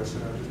 of course,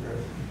 and I'll just grab.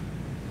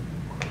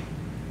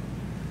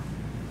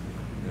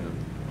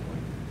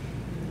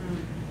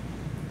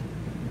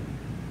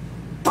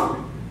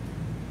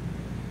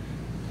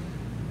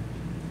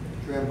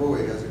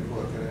 Drambuie has a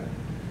cork in it.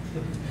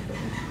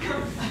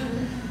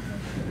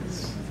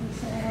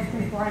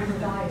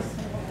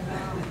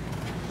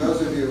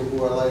 Those of you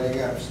who are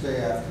lighting up, stay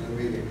after the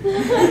meeting.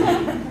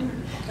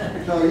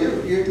 So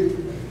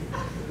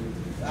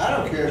I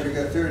don't care if you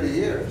got 30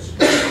 years.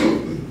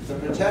 The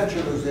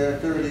potential is there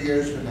 30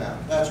 years from now.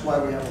 That's why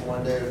we have a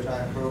 1 day at a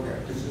time program,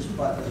 because this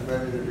button is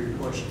ready to be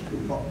pushed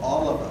for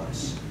all of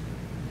us.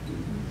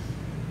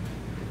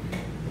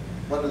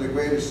 One of the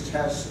greatest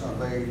tests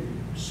of a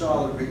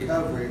solid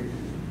recovery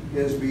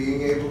is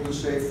being able to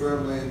say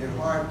firmly in your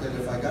heart that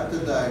if I got the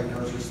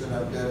diagnosis that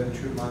I'm dead in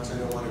 2 months, I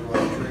don't want to go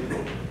out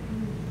drinking.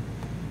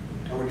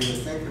 I wouldn't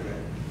even think of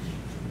it.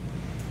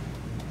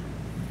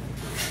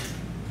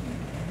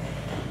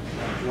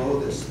 Now blow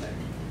this thing.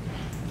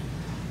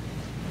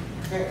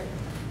 Okay.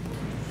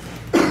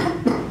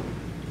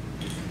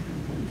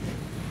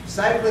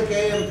 Cyclic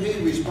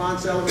AMP,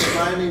 response element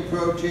binding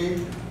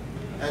protein,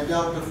 and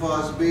delta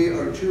phos B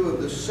are 2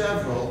 of the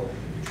several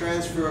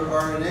transfer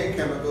RNA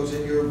chemicals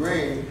in your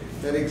brain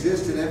that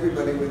exist in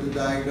everybody with a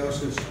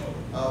diagnosis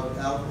of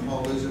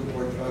alcoholism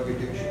or drug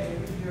addiction.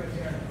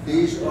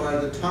 These are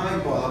the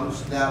time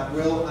bombs that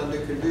will, under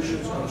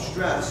conditions of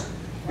stress,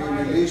 be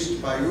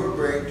released by your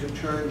brain to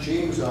turn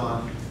genes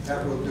on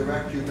that will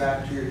direct you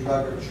back to your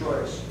drug of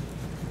choice.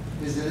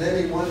 Is it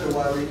any wonder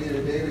why we need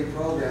a daily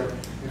program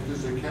if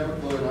there's a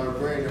chemical in our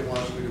brain that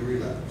wants me to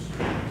relapse?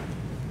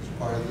 It's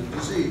part of the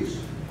disease.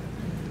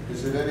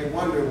 Is it any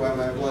wonder why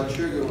my blood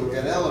sugar will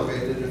get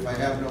elevated if I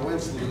have no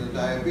insulin and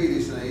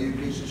diabetes and I eat a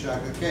piece of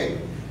chocolate cake?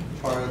 It's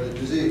part of the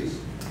disease.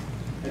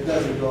 It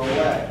doesn't go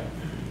away.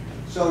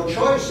 So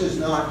choice is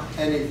not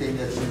anything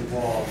that's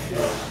involved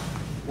here.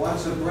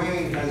 Once a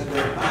brain has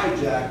been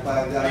hijacked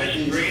by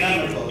these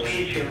chemicals,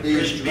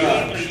 these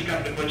drugs. Please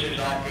come to Butch's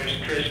office.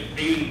 Chris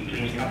B,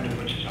 please come to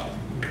Butch's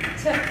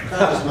office.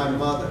 That was my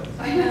mother.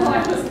 I know,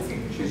 I was.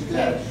 She's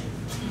dead.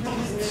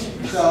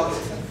 So,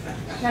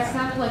 That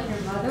sounded like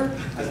your mother?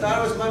 I thought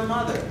it was my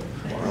mother.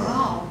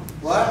 Wow.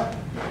 What?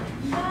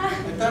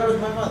 I thought it was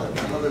my mother.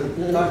 My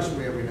mother talks to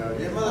me every now and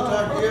then. Your mother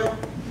talk to you?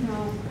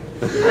 No.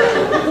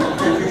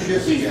 Get your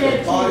shit She's together.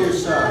 dead Call too. your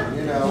son,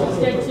 you know.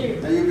 She's dead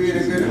too. Are you being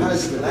a good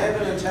husband? I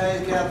have an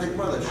Italian Catholic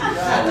mother. She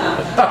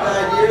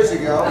died years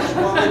ago. She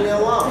won't leave me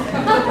alone.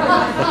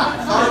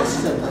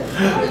 Constantly.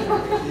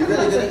 You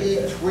really gonna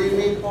eat 3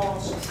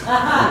 meatballs?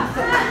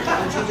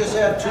 Can't you just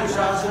have 2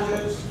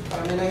 sausages?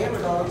 I mean, I hear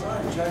it all the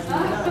time. It drives me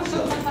nuts. So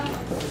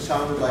it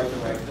sounded like the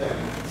right thing.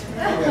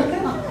 Okay.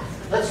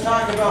 Let's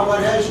talk about what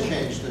has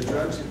changed. The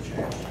drugs have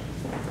changed.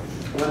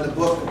 When the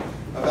book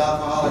of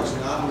Alcoholics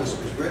Anonymous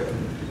was written,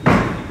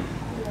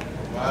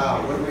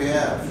 wow, what do we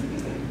have?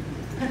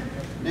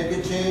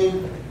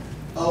 Nicotine,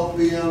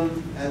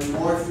 opium, and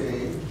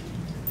morphine,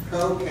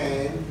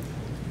 cocaine,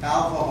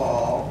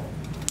 alcohol,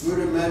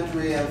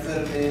 rudimentary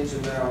amphetamines,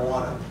 and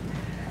marijuana.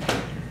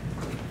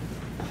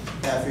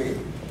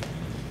 Caffeine.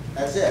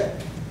 That's it.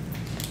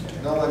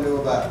 No one knew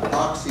about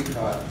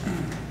Oxycontin.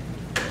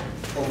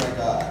 Oh my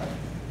God.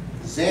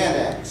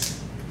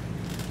 Xanax.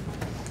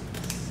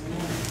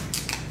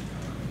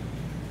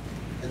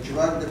 A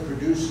drug that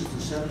produces the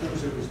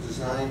symptoms it was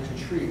designed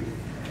to treat.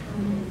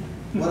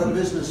 What a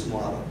business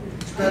model.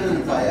 It's better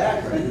than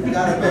Viagra. You've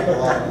got to make a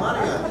lot of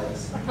money on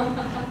this.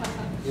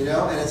 You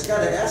know, and it's got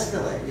to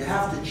escalate. You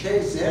have to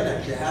chase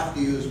Xanax. You have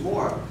to use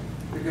more.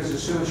 Because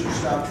as soon as you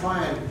stop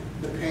trying,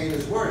 the pain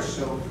is worse.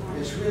 So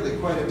it's really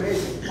quite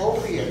amazing.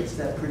 Opiates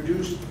that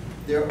produce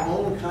their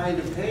own kind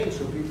of pain,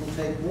 so people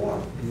take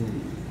more.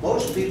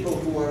 Most people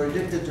who are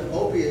addicted to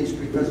opiates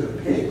because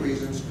of pain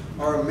reasons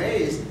are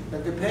amazed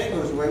that their pain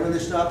goes away when they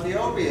stop the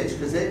opiates,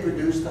 because they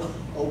produce the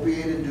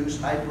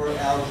opiate-induced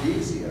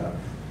hyperalgesia,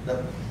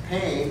 the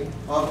pain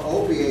of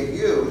opiate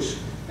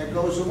use, that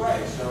goes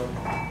away. So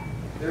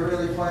they're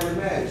really quite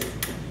amazed.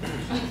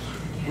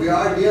 We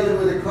are dealing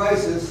with a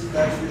crisis,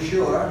 that's for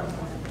sure.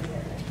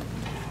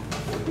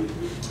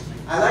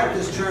 I like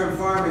this term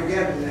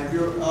Farmageddon.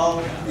 You're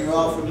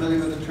all familiar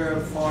with the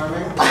term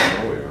farming?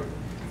 Oh, yeah.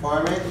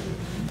 Farming?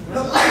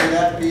 Say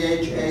that,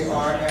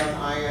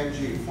 P-H-A-R-M-I-N-G,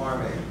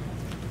 farming.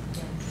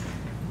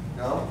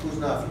 No? Who's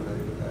not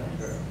familiar with that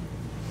term?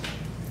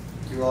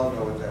 You all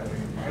know what that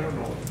means. I don't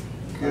know.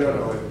 You don't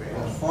know what it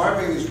means.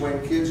 Farming is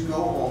when kids go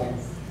home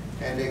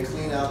and they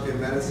clean out their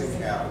medicine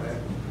cabinet.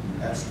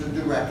 That's the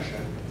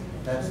direction.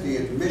 That's the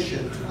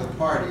admission to the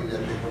party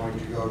that they're going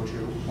to go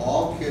to.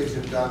 All kids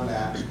have done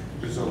that.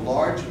 There's a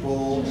large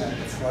bowl at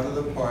the front of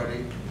the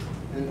party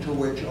into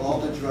which all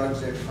the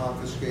drugs they've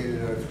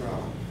confiscated are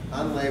thrown.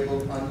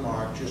 Unlabeled,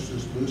 unmarked, just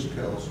as loose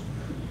pills.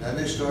 Then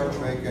they start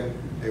drinking,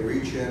 they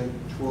reach in,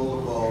 twirl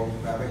the bowl,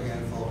 grab a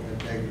handful, and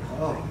take it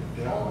home.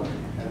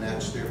 And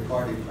that's their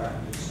party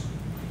practice.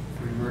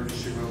 The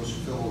emergency rooms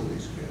filled with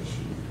these kids.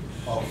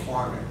 Called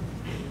farming.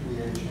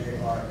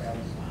 P-H-A-R-M-I-N-G.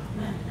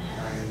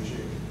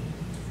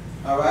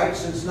 All right,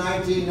 since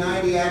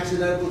 1990,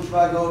 accidental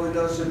drug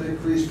overdose have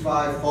increased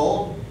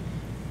 5-fold.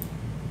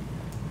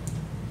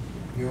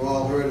 You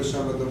all heard of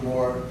some of the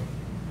more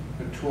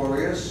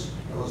notorious,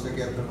 those that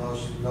get the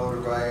most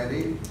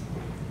notoriety.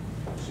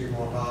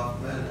 Seymour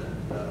Hoffman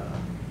and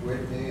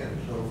Whitney and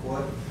so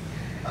forth.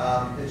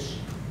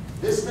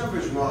 This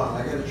number's wrong.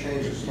 I got to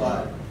change the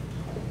slide.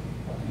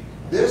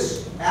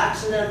 This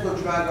accidental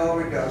drug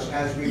overdose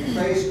has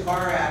replaced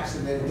car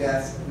accident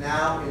deaths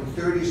now in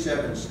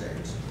 37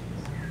 states.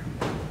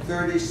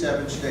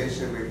 37 states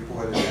have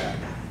reported that.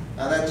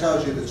 Now that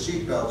tells you that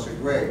seatbelts are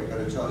great,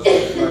 but it tells you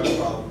the drug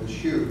problem is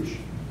huge.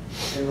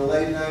 In the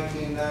late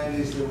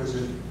 1990s, there was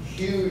a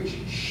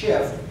huge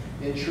shift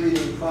in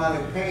treating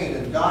chronic pain,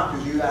 and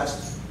doctors, you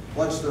asked,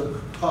 what's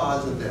the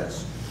cause of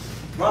this?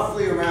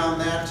 Roughly around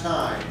that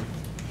time,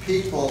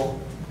 people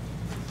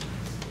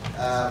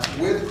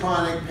with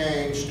chronic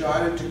pain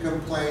started to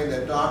complain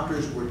that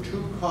doctors were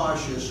too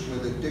cautious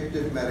with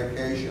addictive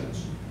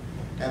medications.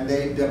 And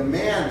they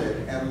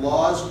demanded, and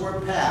laws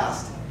were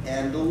passed,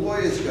 and the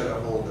lawyers got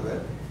a hold of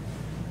it,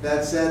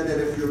 that said that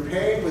if your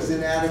pain was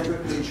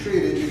inadequately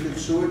treated, you could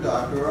sue a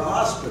doctor or a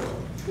hospital.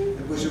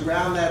 It was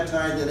around that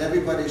time that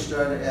everybody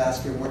started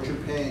asking, what's your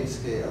pain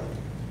scale?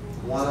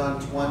 1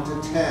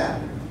 to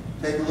 10.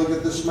 Take a look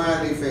at the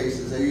smiley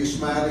faces. Are you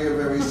smiley or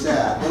very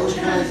sad? Those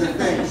kinds of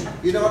things.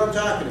 You know what I'm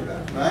talking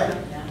about, right?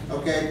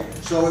 Okay,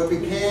 so it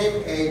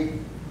became a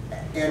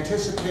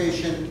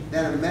anticipation,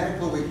 then a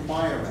medical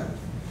requirement.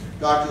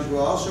 Doctors were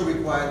also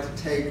required to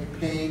take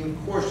pain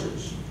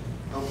courses,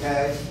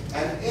 okay?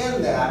 And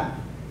in that,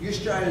 you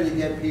started to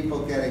get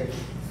people getting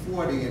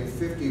 40 and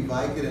 50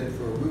 Vicodin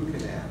for a root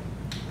canal.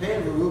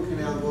 Pain of a root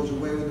canal goes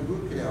away when the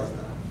root canal's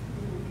done.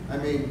 I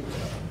mean,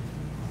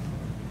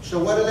 so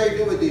what do they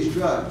do with these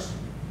drugs?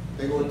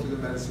 They go into the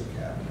medicine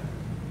cabinet.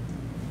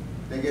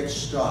 They get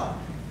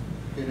stocked,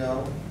 you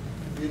know?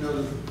 You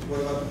know, what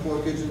about the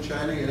poor kids in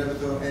China? You never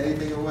throw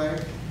anything away?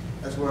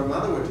 That's what our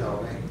mother would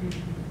tell me.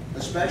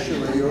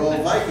 Especially your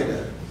old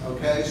Vicodin,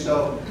 okay?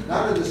 So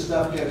none of this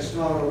stuff gets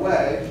thrown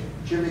away.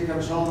 Jimmy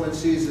comes home and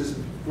sees his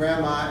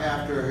grandma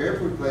after her hip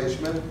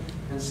replacement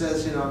and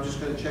says, you know, I'm just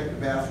going to check the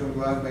bathroom,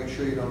 go out, make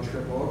sure you don't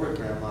trip over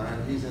Grandma.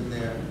 And he's in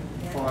there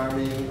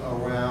farming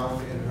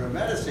around in her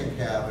medicine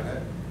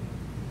cabinet.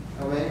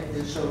 I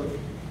mean, so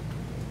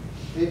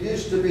it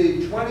used to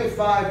be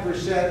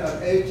 25%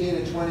 of 18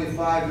 and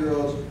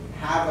 25-year-olds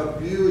have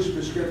abused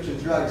prescription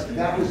drugs.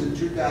 That was in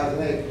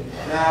 2008.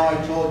 Now I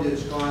told you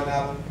it's gone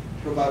up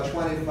to about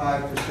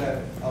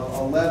 25% of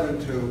 11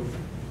 to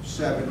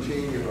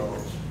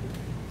 17-year-olds.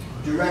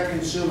 Direct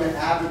consumer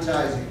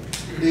advertising.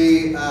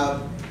 The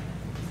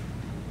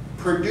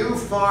Purdue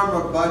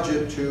Pharma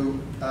budget to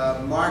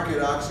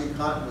market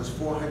OxyContin was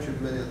 $400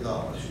 million.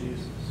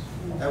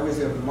 That was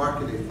their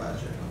marketing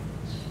budget.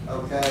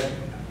 Okay.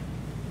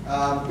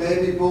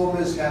 Baby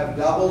boomers have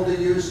doubled the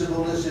use of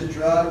illicit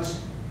drugs.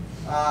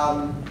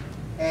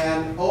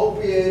 And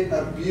opiate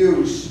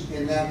abuse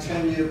in that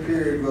 10-year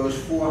period rose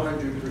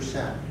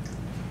 400%.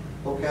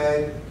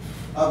 Okay?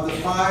 Of the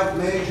 5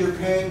 major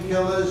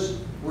painkillers,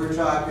 we're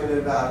talking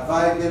about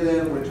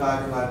Vicodin, we're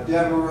talking about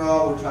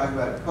Demerol, we're talking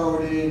about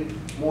codeine,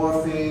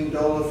 morphine,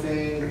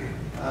 Dolophine,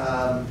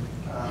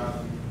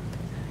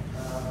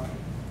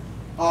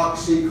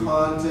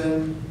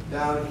 OxyContin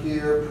down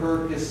here,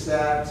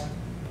 Percocet,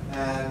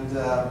 and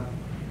the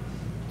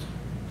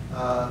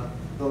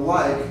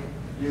like.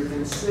 You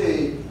can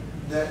see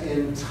that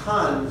in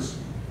tons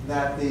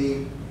that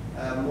the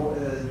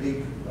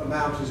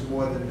amount is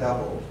more than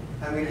doubled.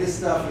 I mean, this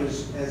stuff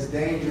is as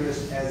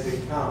dangerous as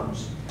it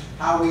comes.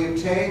 How we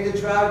obtain the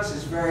drugs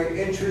is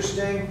very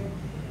interesting.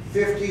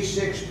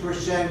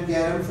 56% get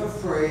them for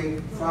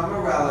free from a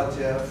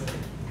relative,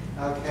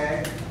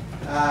 okay?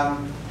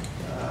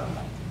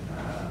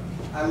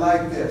 I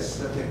like this,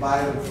 that they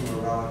buy them from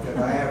a relative.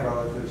 I have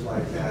relatives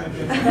like that.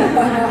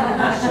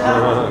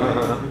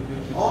 So,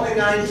 only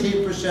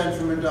 19%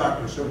 from a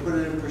doctor, so put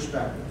it in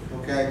perspective,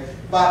 okay?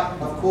 But,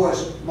 of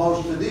course,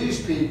 most of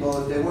these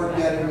people, if they weren't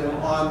getting them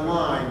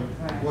online,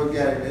 were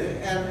getting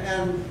it.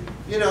 And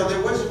you know,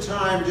 there was a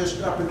time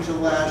just up until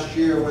last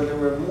year when there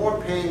were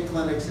more pain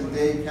clinics in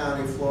Dade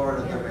County,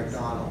 Florida than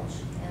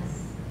McDonald's.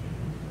 Yes.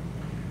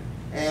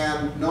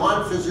 And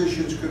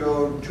non-physicians could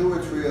own 2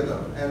 or 3 of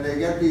them. And they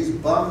get these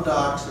bum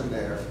docs in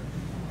there.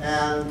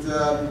 And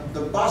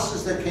the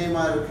buses that came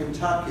out of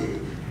Kentucky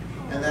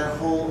and that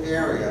whole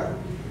area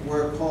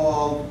were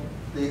called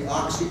the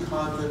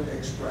OxyContin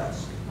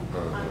Express.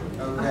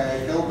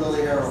 Okay,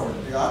 hillbilly heroin,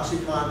 the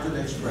OxyContin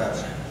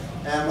Express.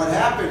 And what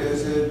happened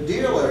is the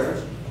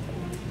dealer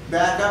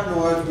back up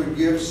north would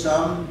give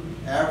some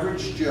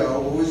average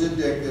Joe who was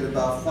addicted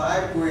about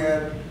 $5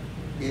 grand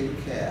in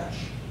cash.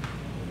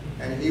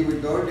 And he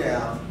would go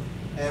down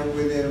and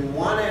within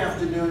one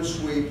afternoon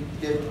sweep,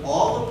 hit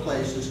all the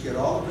places, get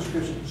all the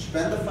prescriptions,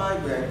 spend the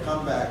 $5 grand,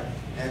 come back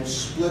and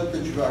split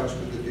the drugs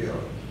with the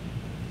dealer.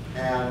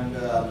 And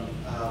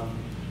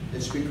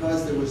it's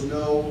because there was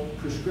no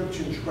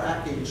prescription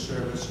tracking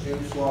service in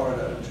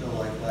Florida until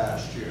like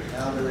last year.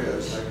 Now there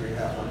is, like we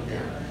have one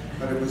here.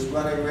 But it was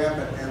running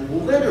rampant and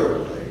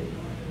literally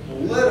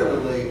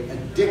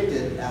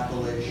addicted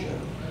Appalachia.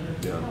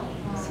 Yeah.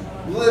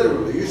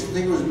 Literally, you used to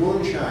think it was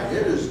moonshine.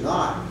 It is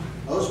not.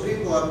 Those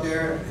people up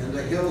there in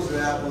the hills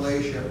of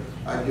Appalachia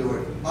are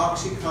doing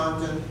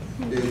OxyContin,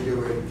 they're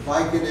doing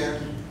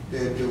Vicodin,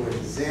 they're doing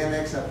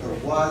Xanax up the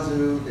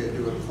wazoo, they're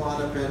doing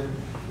Klonopin,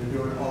 they're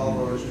doing all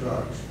those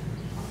drugs.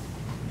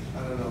 I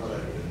don't know what I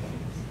did,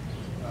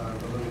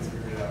 but let me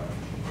figure it out.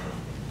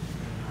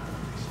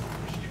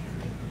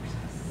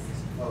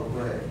 Oh,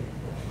 great.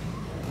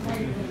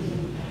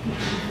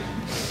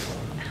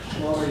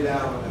 Slow me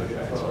down when I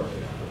get close.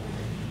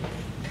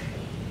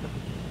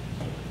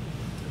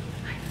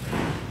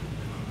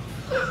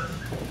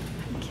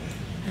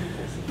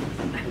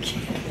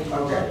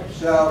 Okay,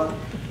 so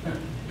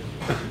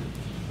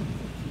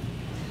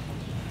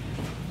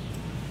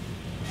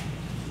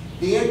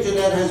the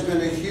internet has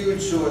been a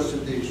huge source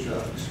of these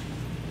drugs.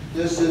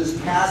 This is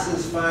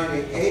CASA's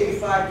finding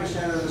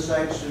 85% of the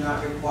sites do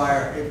not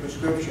require a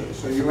prescription.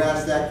 So you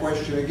ask that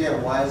question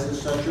again, why is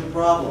this such a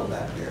problem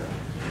back there?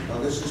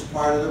 Well, this is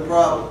part of the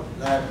problem,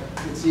 that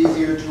it's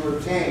easier to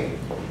obtain.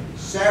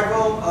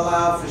 Several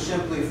allow for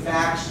simply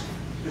fax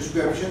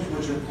prescriptions,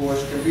 which of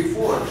course can be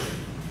forged.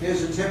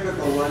 Here's a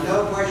typical one,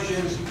 no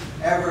questions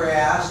ever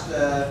asked.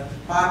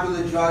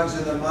 Popular drugs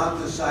of the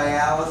month are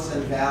Cialis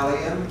and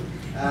Valium.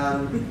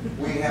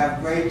 We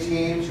have great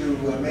teams who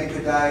make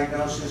a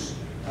diagnosis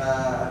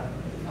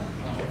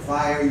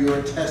via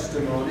your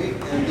testimony,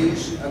 and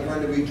these are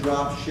going to be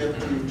drop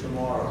shipped to you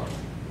tomorrow.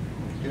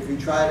 If you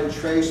try to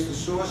trace the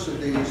source of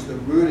these, the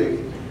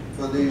routing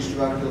for these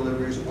drug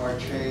deliveries are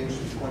changed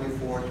in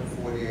 24 to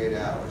 48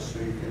 hours, so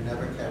you can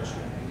never catch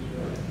them.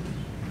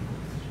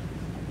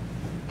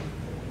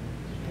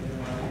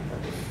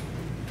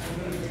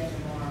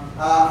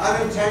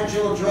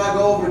 Unintentional drug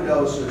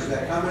overdoses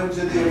that come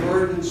into the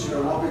emergency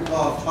or what we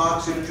call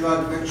toxic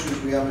drug mixtures.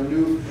 We have a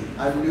new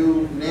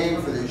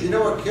name for these. You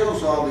know what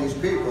kills all these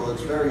people?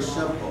 It's very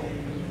simple.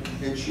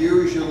 It's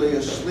usually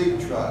a sleep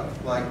drug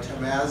like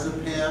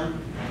temazepam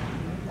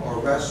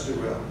or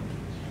Restoril,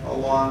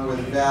 along with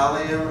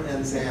Valium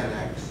and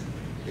Xanax.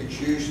 It's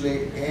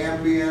usually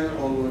Ambien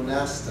or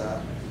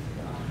Lunesta,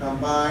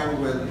 combined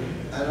with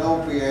an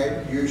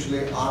opiate,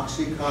 usually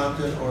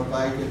OxyContin or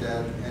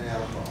Vicodin, and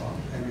alcohol,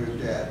 and you're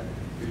dead.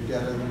 You're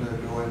deader than a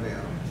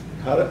doornail.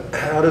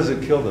 How does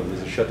it kill them?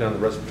 Does it shut down the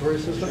respiratory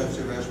It system? shuts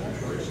the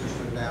respiratory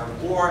system down,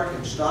 or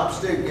it stops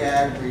their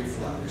gag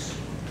reflex.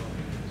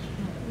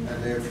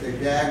 And if their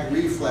gag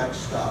reflex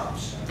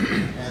stops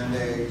and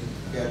they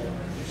get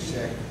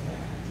sick,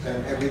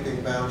 then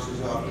everything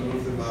bounces off the roof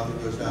of the mouth and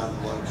goes down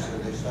the lungs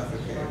and they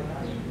suffocate.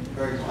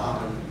 Very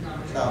common.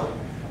 It's how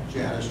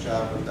Janis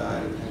Joplin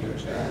died and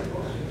Hendrix died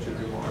and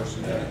Jimmy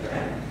Morrison died.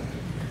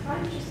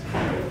 I'm just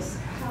curious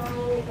how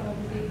the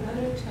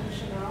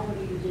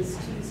unintentionality is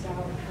teased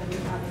out from the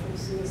actual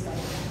suicide,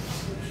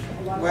 which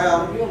a lot of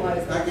Well, people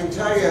realize that I can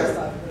tell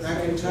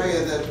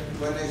you that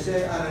when they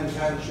say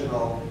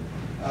unintentional,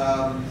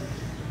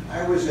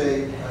 I was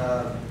a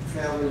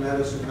family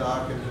medicine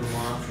doc in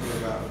Vermont for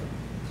about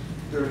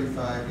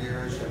 35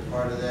 years, and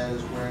part of that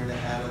is wearing the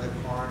hat of the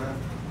coroner.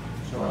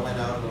 So I went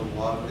out on a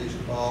lot of these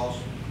calls.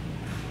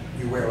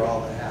 You wear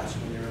all the hats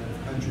when you're in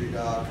a country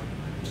doc.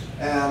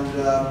 And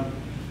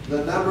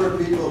the number of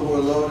people who were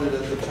loaded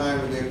at the time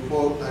of their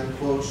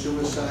quote-unquote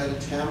suicide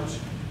attempt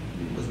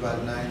was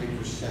about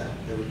 90%.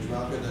 They were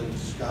drunken and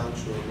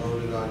skunks or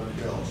loaded on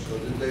pills. So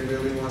did they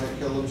really want to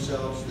kill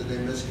themselves? Did they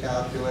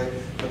miscalculate?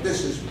 But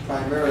this is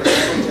primarily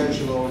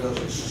potential overdose,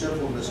 a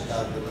simple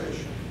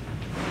miscalculation.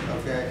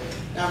 Okay?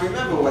 Now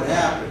remember what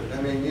happened.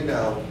 I mean, you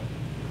know,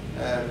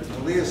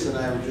 Elias and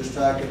I were just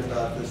talking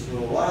about this a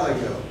little while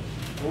ago.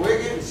 We're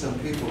getting some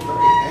people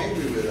very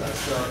angry with us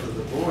south of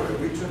the border.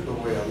 We took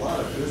away a lot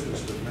of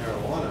business with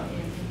marijuana,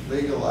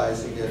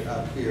 legalizing it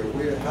up here.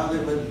 What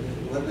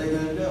are they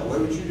going to do? What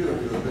would you do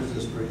if you were a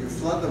business person? You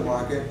flood the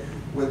market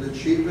with the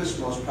cheapest,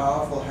 most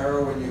powerful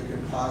heroin you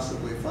can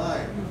possibly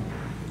find.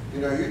 You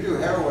know, you do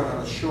heroin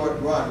on a short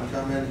run,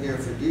 come in here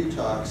for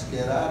detox,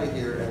 get out of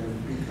here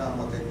and become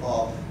what they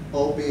call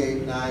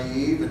opiate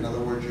naive. In other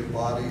words, your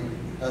body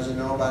doesn't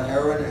know about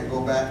heroin, and go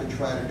back and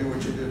try to do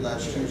what you did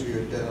last Tuesday,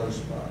 you're dead on the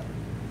spot.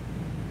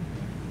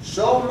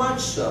 So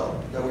much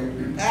so that we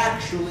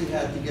actually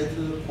had to get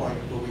to the point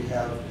where we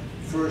have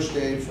first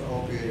aid for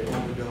opiate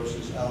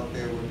overdoses out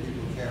there, where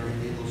people carry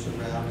needles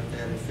around. If they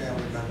have a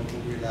family member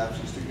who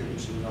relapses, to give them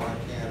some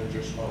Narcan and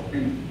just hope.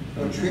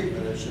 No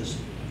treatment, it's just,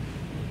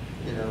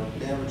 you know,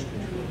 damage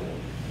control.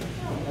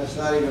 That's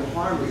not even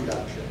harm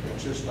reduction.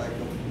 It's just like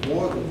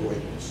more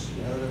avoidance.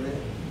 You know what I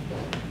mean?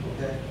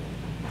 Okay.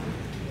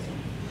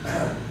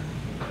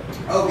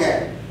 Okay.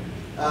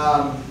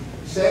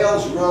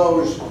 Sales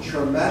rose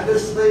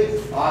tremendously.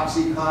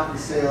 OxyContin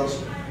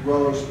sales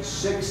rose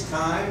 6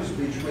 times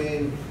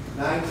between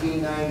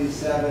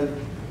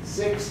 1997,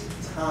 6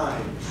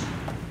 times.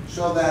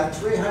 So that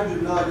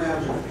 300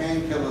 milligrams of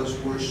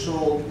painkillers were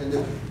sold in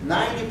the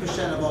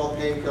 90% of all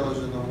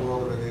painkillers in the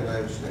world are in the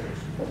United States.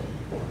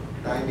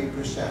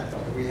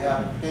 90%. We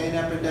have a pain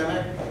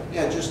epidemic,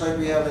 yeah, just like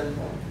we have an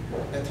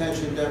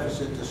attention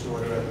deficit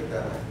disorder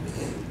epidemic.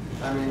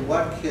 I mean,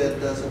 what kid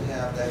doesn't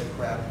have that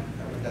crap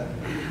epidemic?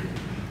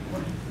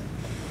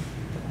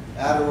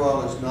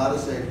 Adderall is not a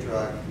safe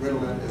drug.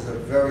 Ritalin is a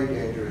very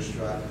dangerous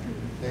drug.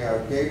 They are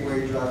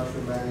gateway drugs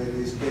for many of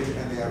these kids,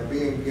 and they are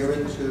being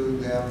given to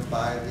them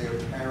by their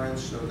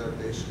parents so that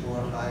they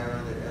score higher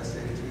on their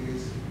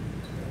SATs.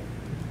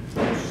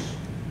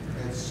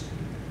 It's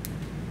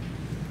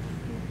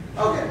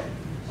okay.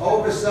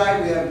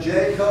 Oversight, we have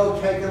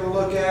JCO taking a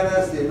look at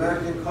us. The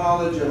American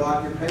College of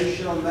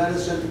Occupational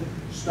Medicine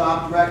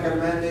stopped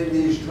recommending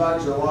these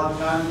drugs a long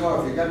time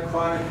ago. If you got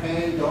chronic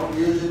pain, don't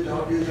use it.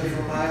 Don't use it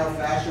for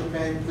myofascial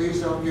pain.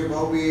 Please don't give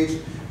opiates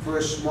for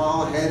a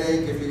small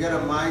headache. If you got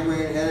a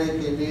migraine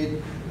headache, you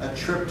need a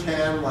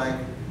triptan like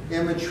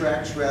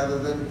Imitrex rather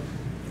than,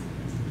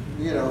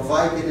 you know,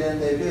 Vicodin.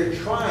 They're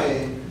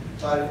trying,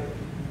 but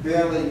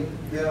barely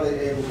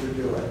able to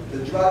do it.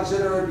 The drugs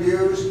that are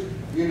abused,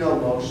 you know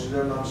most of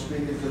them. I'm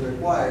speaking to the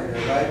choir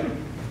here, right?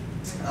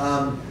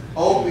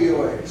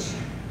 Opioids,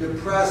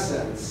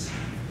 depressants,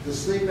 the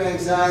sleep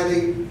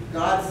anxiety.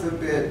 God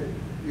forbid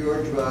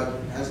your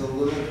drug has a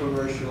little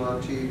commercial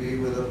on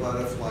TV with a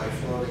butterfly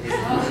floating in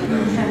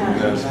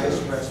a nice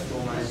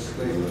restful night's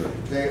sleep.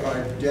 They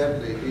are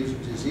deadly. These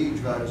disease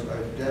drugs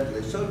are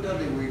deadly. So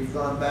deadly we've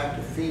gone back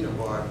to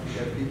phenobarb to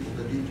get people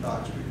to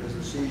detox because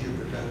the seizure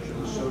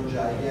potential is so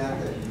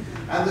gigantic.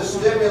 And the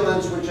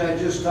stimulants, which I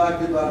just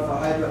talked about for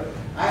hyper,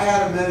 I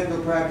had a medical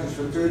practice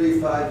for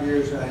 35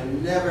 years, and I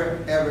never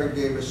ever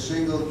gave a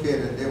single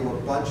kid, and there were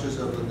bunches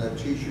of them that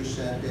teachers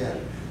sent in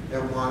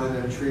that wanted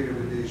them treated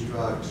with these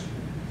drugs.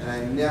 And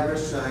I never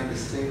signed a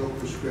single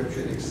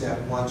prescription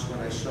except once when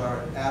I saw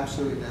it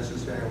absolutely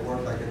necessary and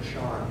worked like a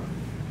charm.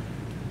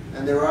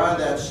 And there are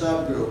that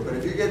subgroup, but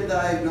if you get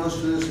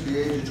diagnosed with this at the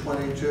age of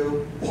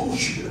 22,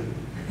 bullshit.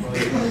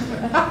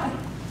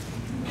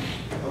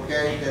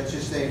 Okay, that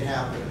just ain't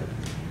happening.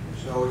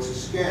 So it's a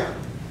scam.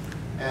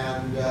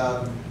 And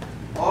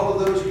all of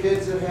those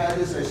kids that had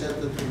this, I sent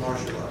them to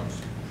martial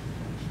arts.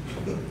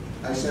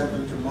 I sent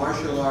them to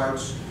martial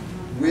arts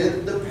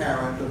with the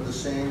parent of the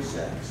same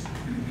sex.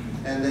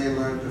 And they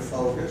learned to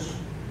focus,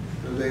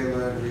 they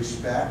learned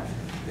respect,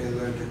 they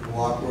learned to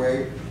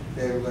cooperate,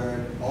 they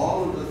learned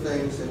all of the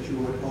things that you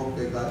would hope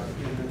they got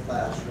in the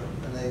classroom.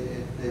 And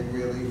they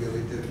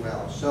really did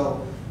well.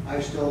 So I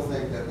still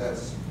think that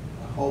that's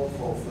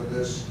hopeful for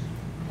this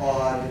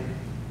odd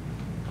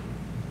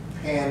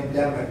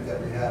pandemic that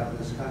we have in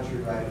this country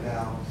right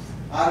now.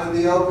 Out of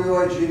the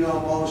opioids, you know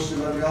most of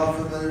them. You're all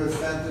familiar with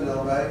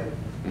fentanyl, right?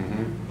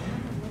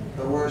 Mm-hmm.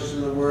 The worst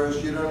of the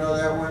worst. You don't know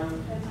that one?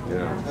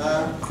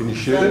 Yeah. Can you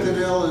shoot it?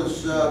 Fentanyl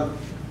is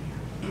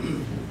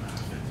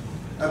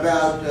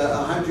about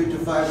 100 to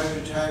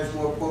 500 times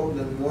more potent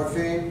than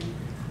morphine.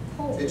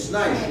 It's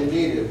nice, you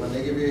need it. When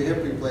they give you a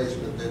hip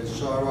replacement, they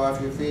saw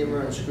off your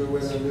femur and screw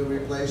in a new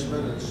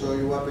replacement and sew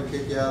you up and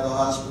kick you out of the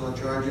hospital and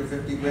charge you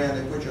 50 grand.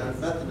 They put you on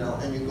fentanyl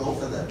and you go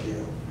for that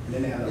deal. And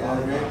then they have the You know what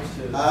I mean? lollipops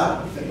too.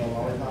 Huh? Fentanyl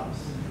lollipops.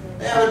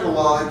 They have it in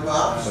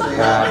lollipops, they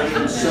have it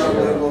in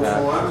sublingual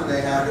form, and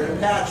they have it in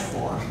patch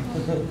form.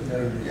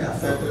 Yeah,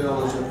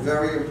 fentanyl is a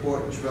very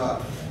important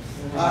drug.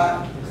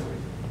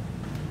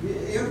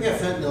 You can get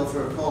fentanyl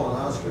for a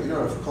colonoscopy. You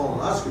know what a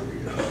colonoscopy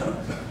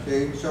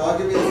is. See, so I'll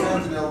give you a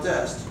fentanyl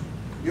test.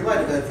 You might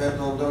have had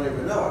fentanyl and don't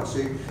even know it.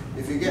 See,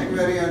 if you're getting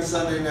ready on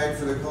Sunday night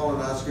for the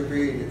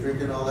colonoscopy and you're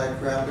drinking all that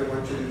crap they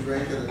want you to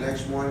drink, and the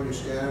next morning you're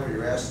standing with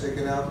your ass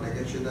sticking out and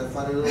they get you that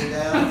funny little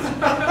gown,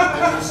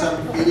 and then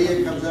some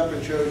idiot comes up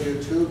and shows you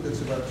a tube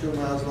that's about 2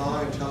 miles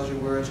long and tells you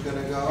where it's going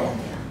to go.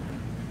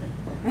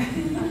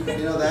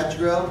 You know that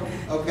drill?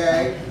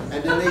 Okay?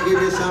 And then they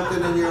give you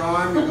something in your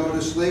arm, you go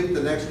to sleep,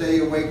 the next day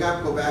you wake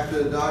up, go back to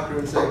the doctor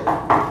and say,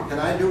 can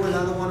I do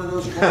another one of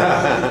those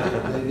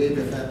colonoscopies? They gave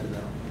you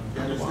fentanyl.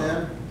 You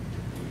understand?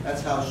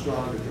 That's how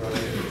strong the drug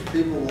is.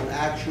 People will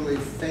actually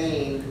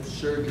feign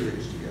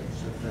surgeries to get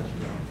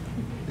fentanyl.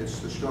 It's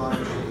the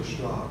strongest of the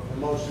strong, the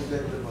most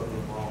addictive of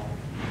them all.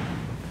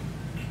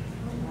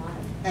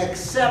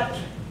 except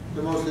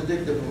the most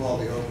addictive of all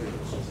the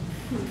opioids,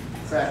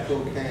 crack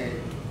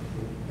cocaine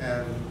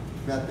and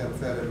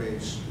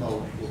methamphetamine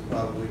smoke will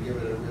probably give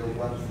it a real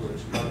run for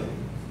its money.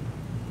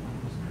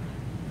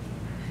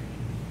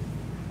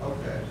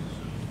 Okay.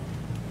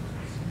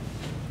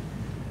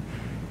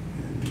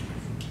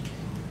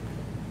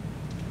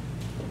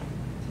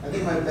 I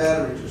think my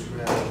battery just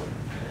ran out.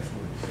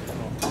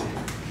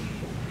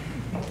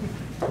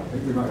 I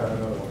think we might have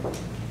another one.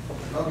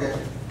 Okay.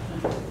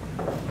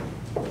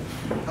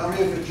 How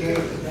many for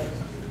changes?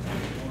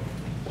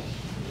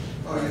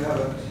 Oh, you have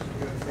a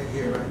thing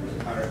here, right?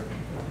 All right.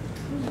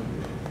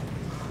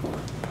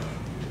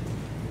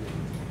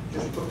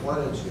 Just put one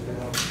in so you can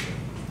help.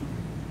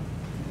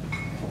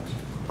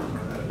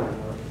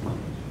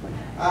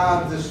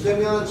 The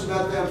stimulants,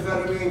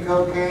 methamphetamine,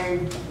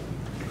 cocaine,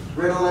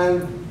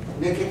 Ritalin,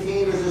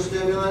 nicotine is a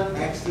stimulant,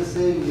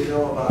 ecstasy, you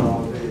know about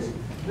all of these.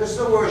 This is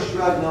the worst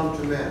drug known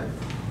to man.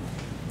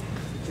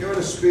 You're in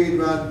a speed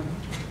run,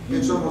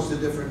 it's almost a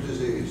different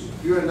disease.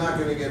 You are not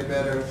going to get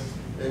better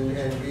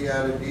and be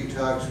out of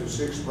detox for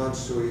 6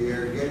 months to a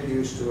year, get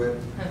used to it.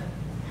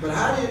 But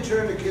how do you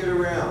turn the kid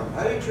around?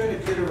 How do you turn a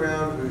kid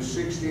around who's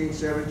 16,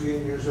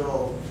 17 years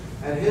old,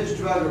 and his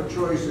drug of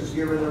choice is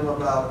giving him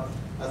about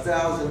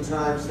 1,000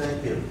 times,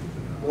 thank you,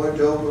 more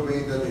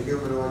dopamine than the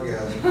human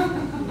orgasm? I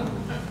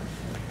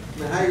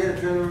mean, how are you going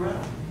to turn him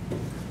around?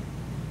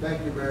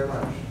 Thank you very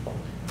much.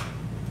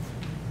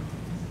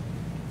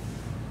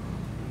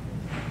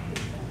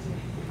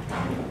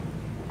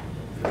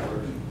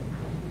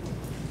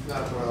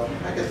 Not well.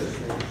 I get this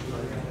thing.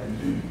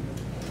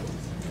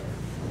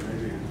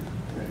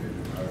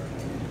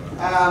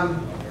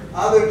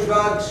 Other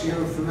drugs,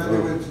 you're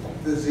familiar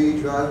with the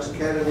Z drugs,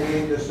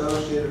 ketamine,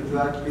 dissociative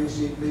drugs,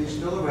 PCP,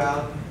 still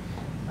around.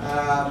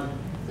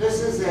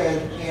 This is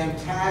an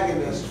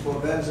antagonist for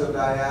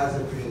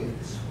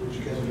benzodiazepines, which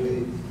can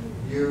be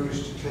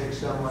used to take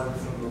someone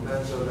from a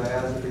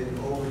benzodiazepine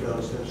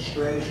overdose that,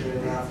 strangely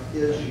enough,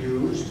 is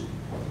used.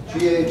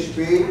 GHB,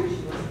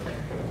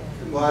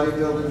 the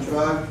bodybuilding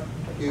drug,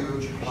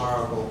 huge,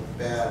 horrible,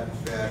 bad,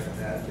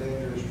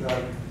 dangerous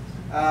drug.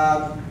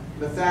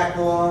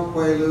 Methacolone,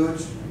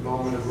 Quaaludes,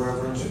 moment of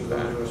reverence for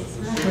those of us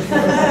from the 60s.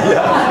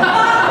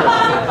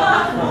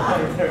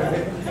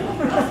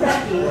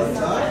 What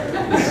time?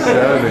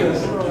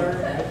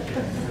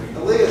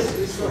 Elias,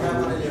 you still have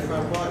one in your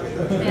front pocket,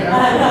 don't you? All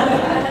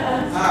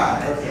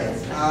right, okay.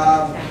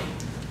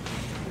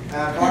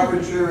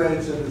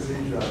 Barbiturates and the Z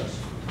drugs.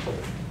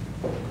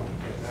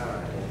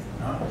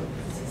 All right.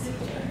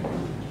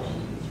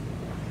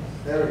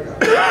 There we go.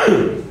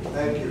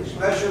 Thank you.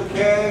 Special K,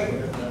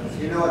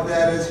 you know what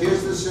that is.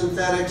 Here's the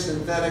synthetics.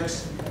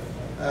 Synthetics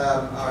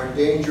are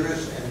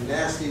dangerous and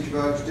nasty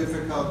drugs,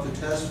 difficult to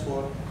test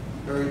for.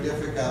 Very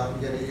difficult.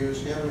 You're going to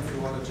use him if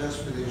you want to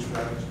test for these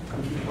drugs.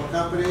 What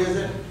company is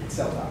it?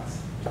 Cellbox.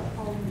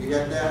 You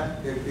get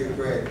that? You're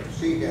great.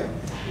 See him.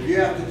 If you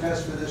have to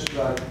test for this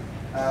drug,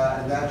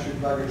 and that's your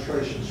drug of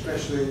choice,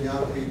 especially in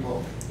young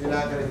people, you're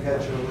not going to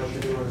catch it unless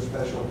you're doing a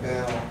special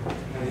panel.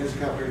 And his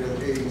company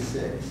does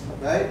 86,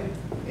 right?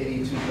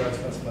 82 drugs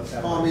plus what's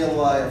Call me a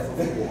liar for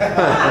fool.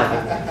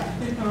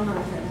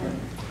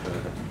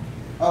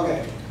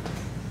 Okay.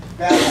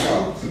 Bath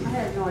salts. I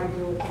have no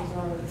idea what those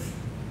are.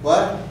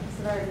 What? I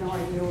said I have no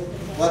idea what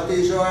those are. What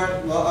these are?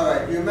 Well, all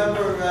right. You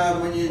remember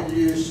when you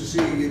used to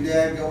see your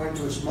dad go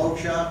into a smoke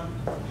shop?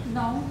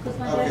 No, because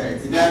my dad Okay,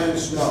 didn't your dad didn't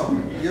smoke.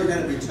 You're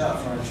going to be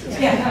tough, aren't you?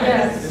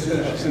 Yes.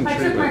 She's in I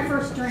took my treatment.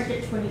 first drink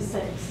at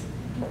 26.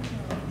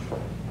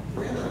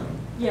 Really?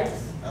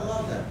 Yes. I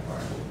love that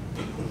part. I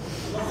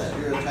love that.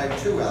 You're a type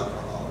 2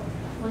 alcoholic.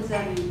 What does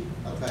that mean?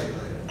 I'll tell you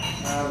later.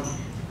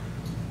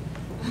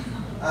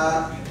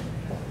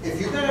 If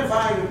you're going to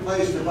find a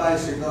place to buy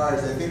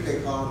cigars, I think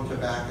they call them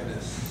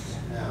tobacconists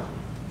now.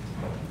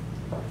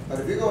 But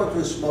if you go into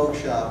a smoke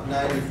shop,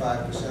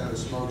 95% of the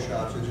smoke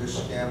shops are just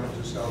scamming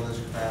to sell this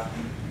crap.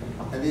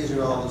 And these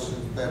are all the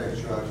synthetic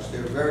drugs.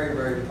 They're very,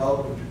 very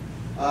potent.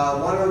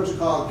 One of them is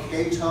called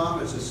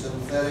K-Tom. It's a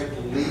synthetic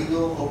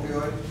legal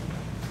opioid.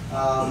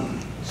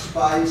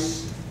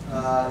 Spice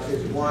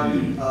is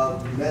one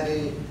of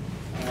many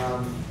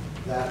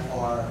that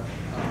are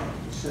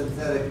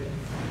synthetic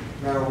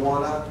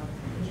marijuana.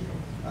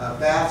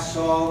 Bath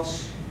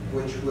salts,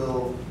 which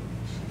will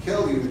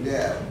kill you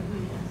dead,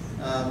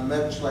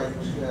 much like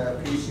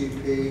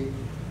PCP.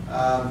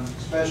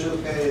 Special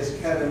K is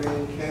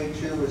ketamine.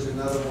 K2 is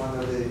another one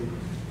of the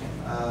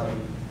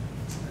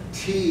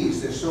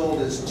teas. They're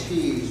sold as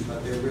teas,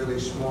 but they're really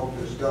smoked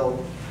as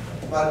dope.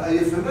 But are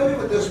you familiar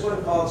with this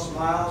one called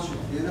Smiles? Do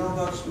you know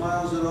about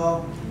Smiles at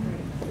all?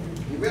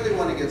 You really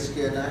want to get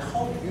scared, and I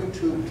hope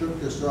YouTube took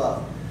this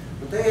off.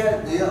 But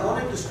they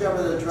only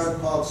discovered a drug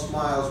called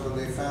Smiles when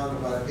they found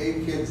about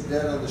 8 kids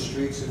dead on the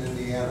streets in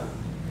Indiana.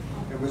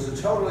 It was a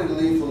totally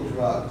lethal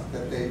drug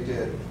that they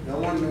did. No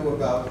one knew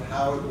about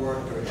how it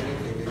worked or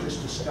anything. They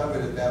just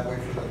discovered it that way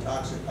from the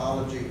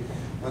toxicology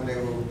when they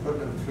were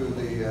putting them through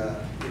the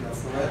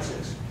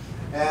forensics.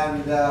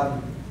 And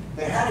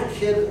they had a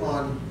kid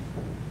on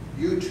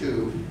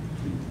YouTube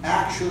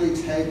actually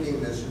taking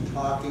this and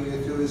talking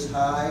you through his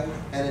high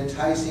and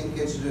enticing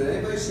kids to do it.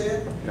 Anybody see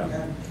it? Yeah.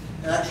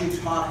 And actually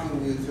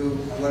talking you through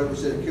what it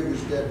was that a kid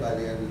was dead by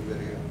the end of the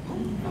video.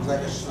 It was like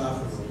a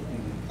snuff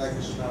movie. Like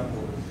a snuff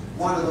movie.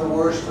 One of the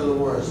worst of the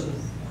worst.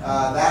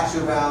 That's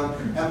around.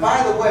 And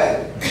by the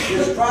way,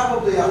 there's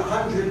probably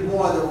 100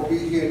 more that will be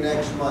here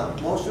next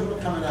month. Most of them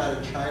are coming out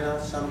of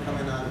China, some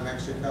coming out of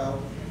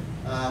Mexico,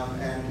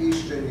 and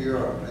Eastern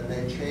Europe. And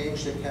they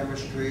change the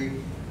chemistry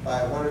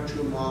by 1 or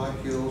 2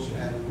 molecules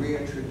and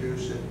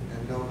reintroduce it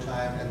in no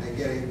time. And they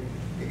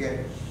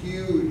get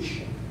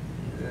huge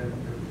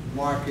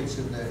markets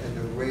in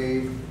the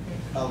rave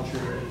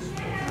culture.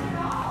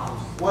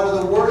 One of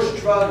the worst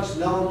drugs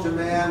known to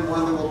man,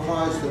 one that will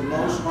cause the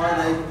most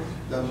heartache,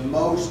 the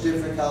most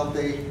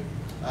difficulty,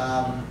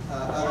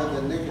 other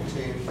than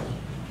nicotine,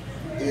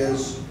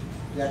 is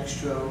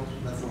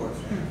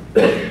dextromethorphan.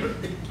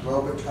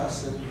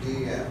 Robitussin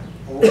DM,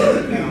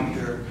 over the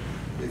counter.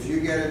 If you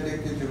get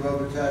addicted to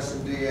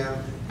Robitussin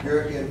DM,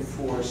 you're in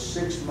for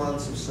 6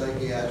 months of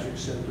psychiatric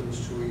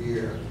symptoms to a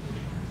year.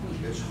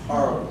 It's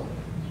horrible.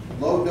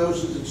 Low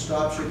doses, it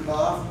stops your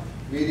cough.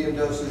 Medium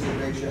doses, it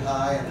makes you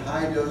high. And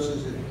high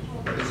doses, it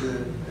is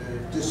a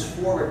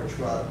dysphoric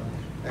drug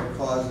that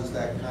causes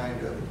that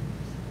kind of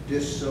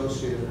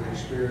dissociative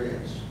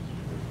experience.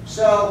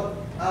 So,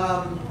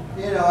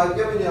 you know, I've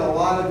given you a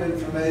lot of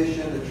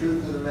information. The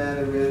truth of the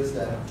matter is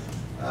that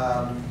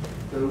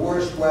the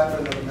worst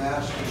weapon of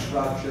mass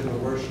destruction, the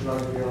worst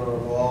drug dealer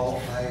of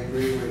all, I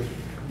agree with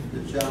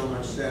the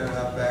gentleman standing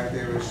up back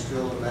there, is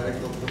still the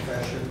medical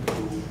profession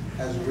who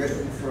has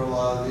written for a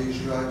lot of these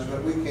drugs,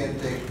 but we can't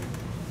take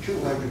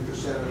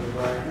 200% of the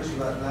blame. This is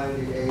about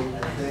 98,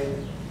 I think.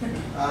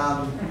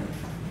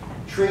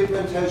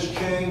 Treatment has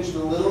changed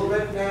a little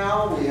bit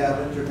now. We have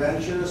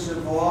interventionists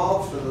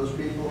involved for those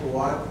people who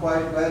aren't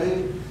quite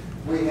ready.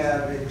 We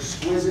have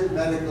exquisite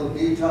medical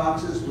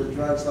detoxes with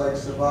drugs like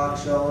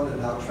Suboxone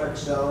and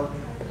Naltrexone,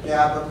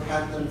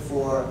 gabapentin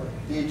for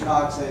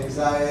detox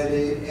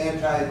anxiety,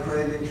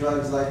 anti-craving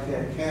drugs like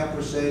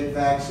Camprosate,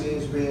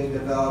 vaccines being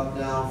developed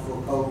now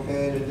for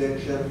cocaine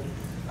addiction.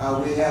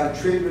 We have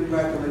treatment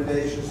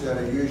recommendations that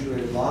are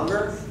usually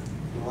longer. If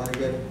you want to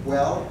get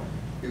well,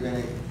 you're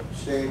going to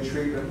stay in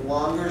treatment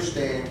longer,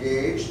 stay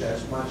engaged,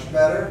 that's much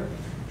better.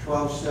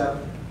 12-step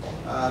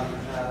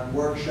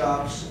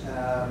workshops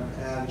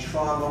and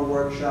trauma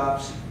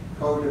workshops,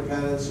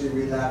 codependency,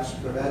 relapse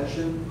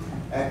prevention,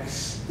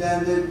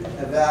 extended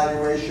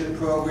evaluation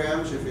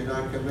programs. If you're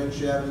not convinced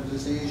you have the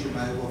disease, you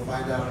might as well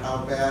find out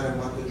how bad and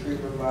what the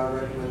treatment bar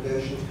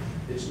recommendations.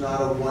 It's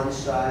not a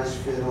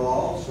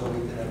one-size-fits-all, so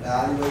we can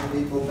evaluate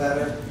people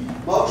better.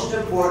 Most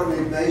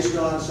importantly, based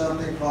on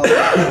something called the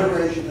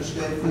Federation of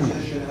State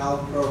Physician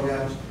Health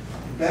Programs,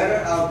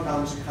 better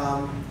outcomes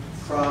come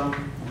from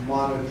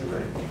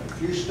monitoring.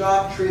 If you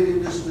stop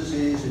treating this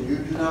disease and you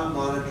do not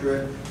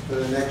monitor it for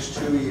the next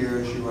 2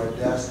 years, you are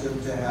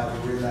destined to have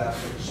a relapse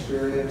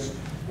experience.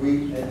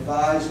 We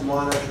advise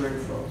monitoring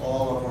for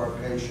all of our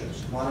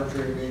patients.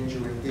 Monitoring means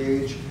you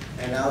engage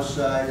an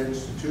outside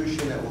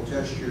institution that will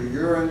test your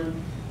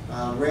urine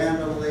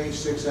randomly,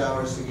 6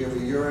 hours to give a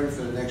urine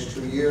for the next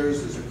 2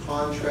 years. There's a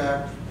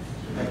contract.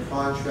 That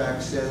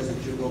contract says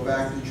that you go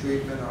back to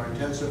treatment or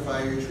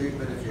intensify your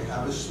treatment if you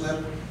have a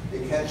slip.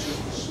 It catches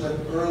the slip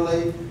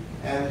early,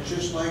 and it's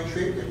just like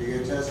treatment. You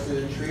get tested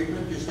in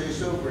treatment, you stay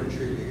sober in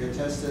treatment. You get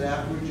tested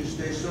afterwards, you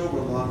stay sober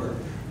longer.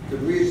 The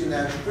reason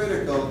that's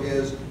critical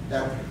is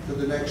that for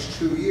the next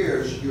 2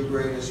 years, your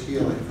brain is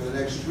healing. For the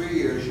next 3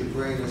 years, your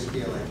brain is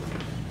healing.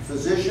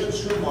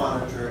 Physicians who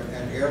monitor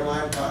and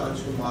airline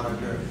pilots who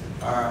monitor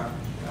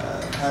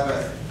have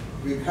a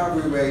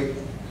recovery rate,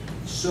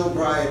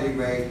 sobriety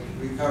rate,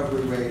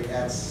 recovery rate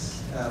at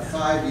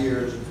 5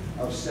 years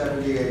of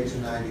 78 to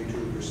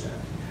 92%.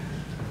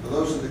 So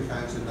those are the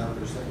kinds of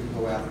numbers that we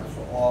go after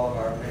for all of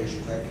our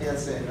patients. I can't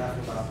say enough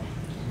about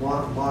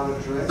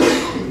monitoring.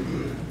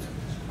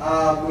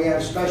 We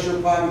have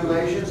special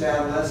populations,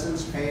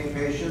 adolescents, pain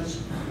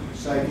patients,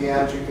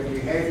 psychiatric and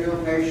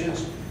behavioral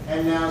patients,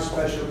 and now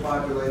special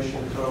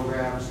population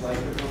programs like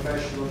the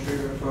professional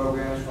treatment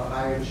programs for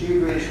high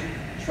achievers,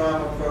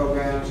 trauma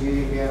programs,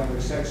 eating,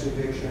 gambling, sex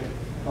addiction,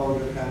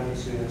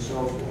 codependency, and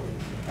so forth.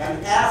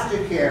 And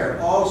aftercare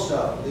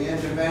also. The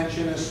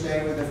interventionists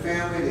stay with the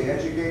family, they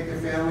educate the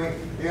family.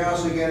 They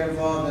also get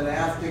involved in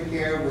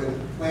aftercare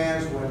with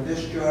plans when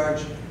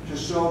discharged to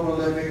sober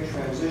living,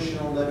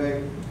 transitional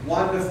living.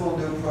 Wonderful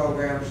new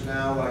programs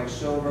now like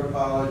Sober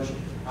College.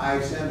 I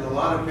send a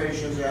lot of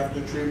patients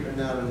after treatment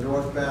now to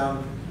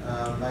Northbound,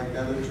 Mike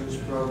Netherton's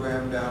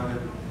program down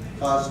in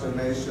Costa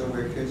Mesa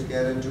where kids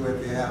get into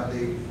it. They have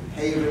the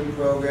Haven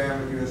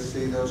program, and you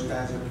see those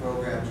kinds of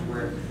programs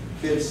where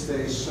kids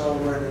stay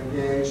sober and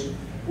engaged.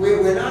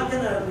 We're not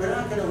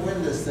gonna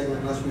win this thing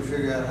unless we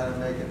figure out how to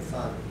make it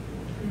fun.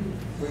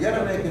 We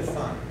gotta make it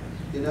fun.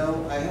 You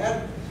know, I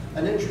had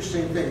an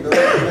interesting thing.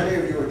 Many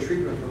of you are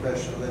treatment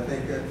professionals. I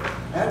think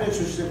I had an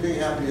interesting thing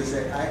happen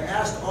yesterday. I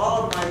asked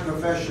all of my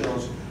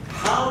professionals,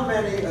 how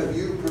many of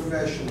you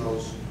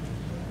professionals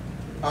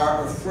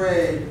are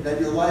afraid that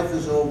your life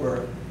is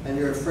over and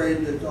you're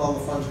afraid that all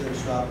the fun's going to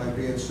stop by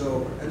being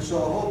sober. And so a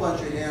whole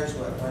bunch of hands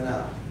went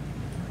up.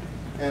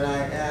 And I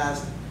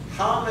asked,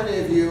 how many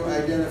of you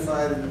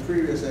identified in the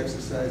previous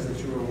exercise that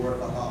you were a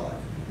workaholic?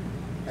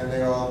 And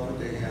they all put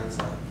their hands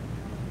up.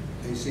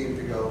 They seem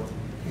to go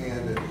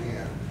hand in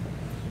hand.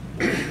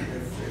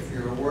 If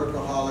you're a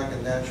workaholic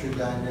and that's your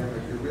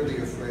dynamic, you're really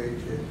afraid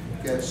to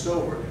get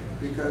sober,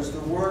 because the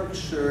work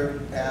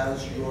served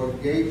as your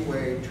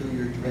gateway to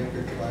your drink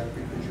or drug,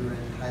 because you're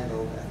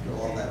entitled after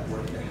all that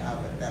work to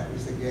have it. That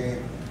was the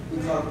game.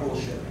 We call it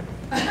bullshit.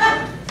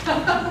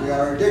 We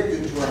are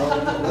addicted to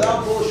it.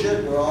 Without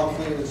bullshit, we're all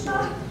clean and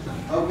sober.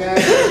 Okay?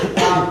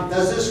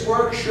 Does this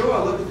work?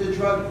 Sure. Look at the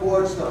drug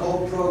courts, the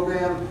whole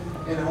program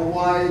in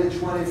Hawaii, the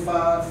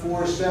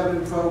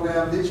 24/7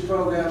 program. These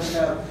programs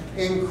have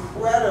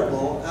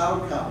incredible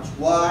outcomes.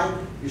 Why?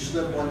 You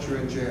slip once, you're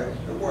in jail.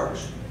 It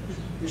works.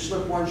 You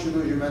slip once, you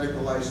lose your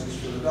medical license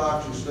for the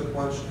docs. You slip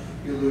once,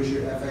 you lose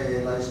your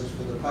FAA license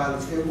for the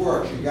pilots. It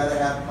works. You got to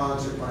have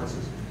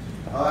consequences.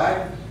 All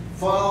right?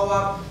 Follow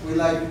up. We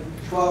like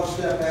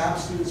 12-step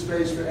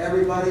abstinence-based for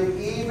everybody,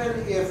 even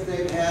if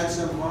they've had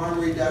some harm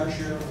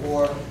reduction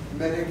or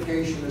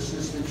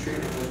medication-assisted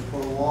treatment with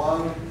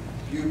prolonged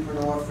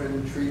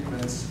buprenorphine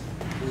treatments.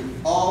 We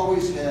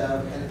always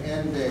have an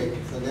end date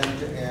for them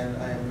to end.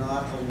 I am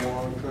not a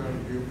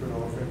long-term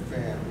buprenorphine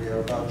fan. We are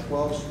about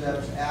 12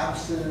 steps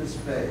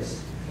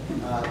abstinence-based.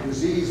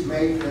 Disease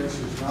maintenance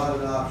is not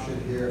an option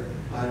here.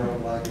 I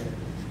don't like it.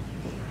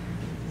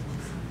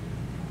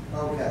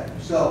 Okay,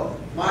 so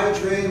my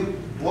dream,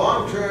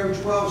 long-term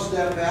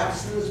 12-step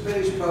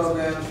abstinence-based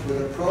programs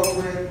with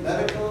appropriate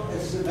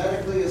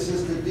medically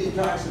assisted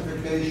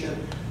detoxification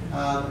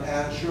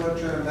and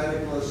short-term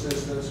medical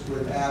assistance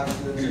with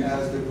abstinence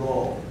as the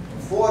goal,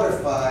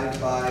 fortified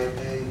by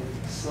a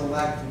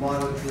select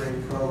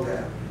monitoring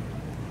program.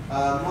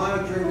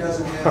 Monitoring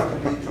doesn't have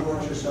to be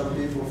torture. Some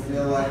people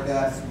feel like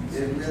that.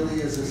 It really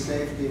is a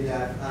safety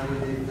net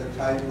underneath the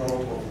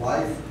tightrope of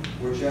life,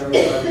 which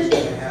everybody's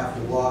going to have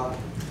to walk.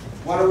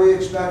 What do we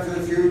expect for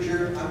the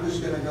future? I'm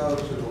just going to go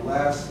to the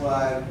last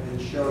slide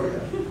and show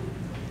you.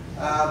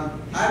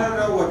 I don't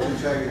know what to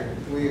tell you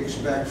we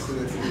expect for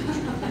the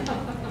future.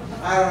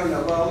 I don't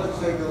know. Well, let's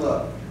take a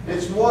look.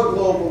 It's more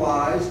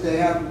globalized. They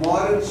have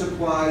modern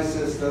supply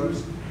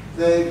systems.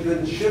 They've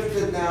been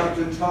shifted now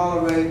to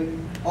tolerate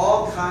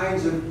all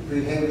kinds of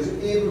behaviors,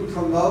 even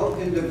promote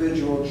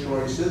individual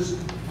choices.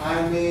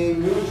 I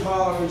mean, new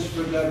tolerance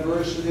for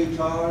diversity,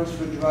 tolerance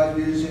for drug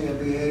using and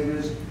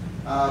behaviors,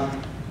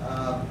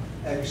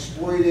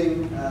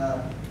 exploiting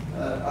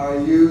our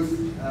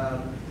youth.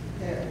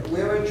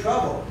 We're in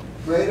trouble.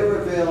 Greater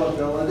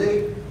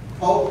availability,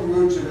 potent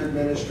routes of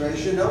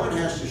administration. No one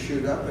has to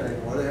shoot up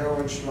anymore. The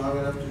heroin's strong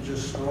enough to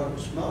just snort and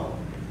smoke.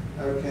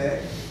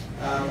 Okay?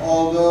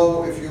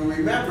 Although, if you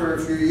remember, a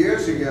few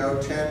years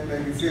ago, 10,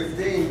 maybe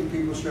 15,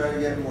 people started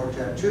getting more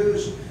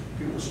tattoos.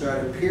 People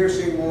started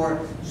piercing more.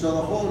 So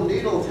the whole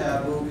needle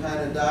taboo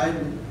kind of died.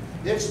 And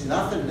it's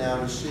nothing now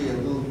to see a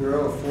little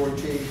girl of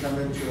 14 come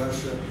into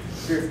us,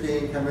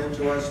 15 come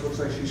into us. Looks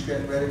like she's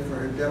getting ready for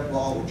her dead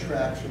ball with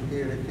tracks from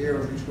here to here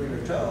and between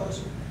her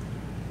toes.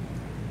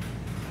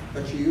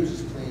 But she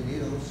uses clean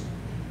needles.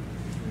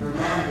 Her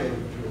mom gave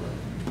it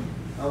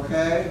to her.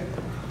 Okay?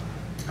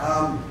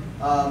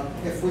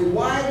 If we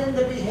widen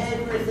the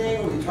behavior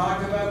thing, we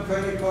talk about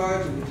credit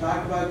cards, and we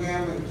talk about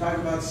gambling, we talk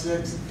about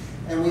sex,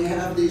 and we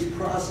have these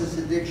process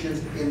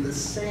addictions in the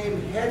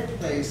same head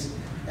place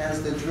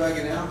as the drug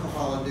and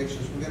alcohol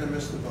addictions, we're going to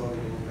miss the boat a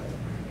little bit.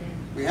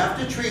 We have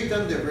to treat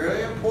them. They're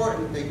very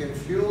important. They can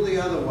fuel the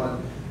other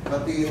one,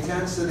 but the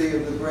intensity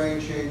of the brain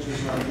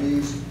changes on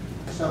these,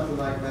 something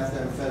like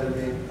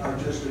methamphetamine, are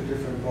just a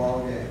different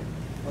ballgame.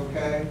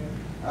 Okay?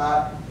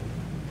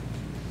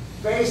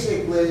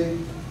 Basically,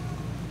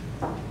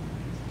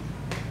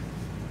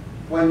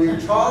 when you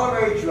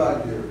tolerate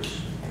drug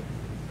use,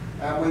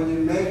 and when you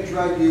make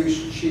drug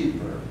use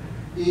cheaper,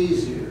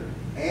 easier,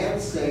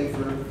 and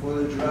safer for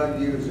the drug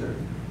user,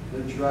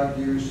 the drug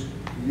use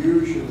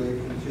usually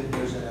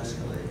continues and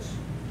escalates.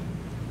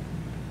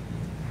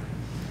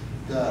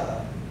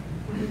 Duh.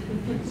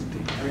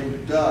 I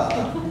mean, duh.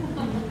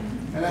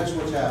 And that's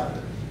what's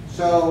happening.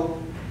 So,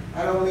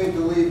 I don't mean to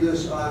leave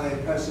this on a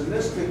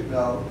pessimistic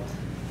note.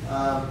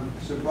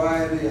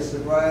 Sobriety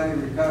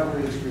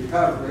recovery is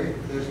recovery.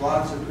 There's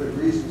lots of good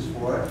reasons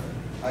for it.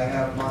 I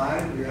have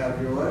mine, you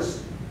have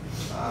yours.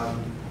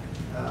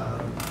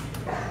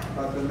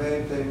 But the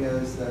main thing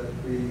is that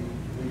we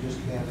just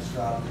can't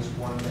stop this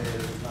one day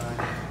at a time.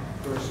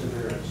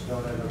 Perseverance,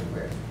 don't ever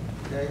quit.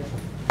 Okay?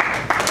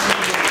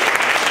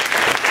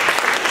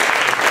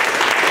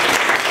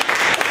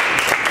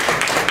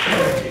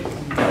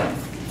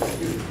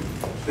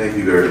 Thank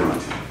you very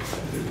much.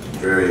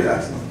 Very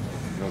excellent.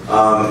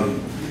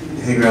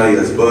 Hang around, he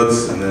has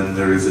books, and then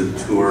there is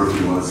a tour if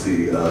you want to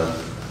see the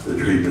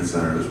treatment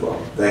center as well.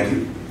 Thank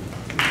you.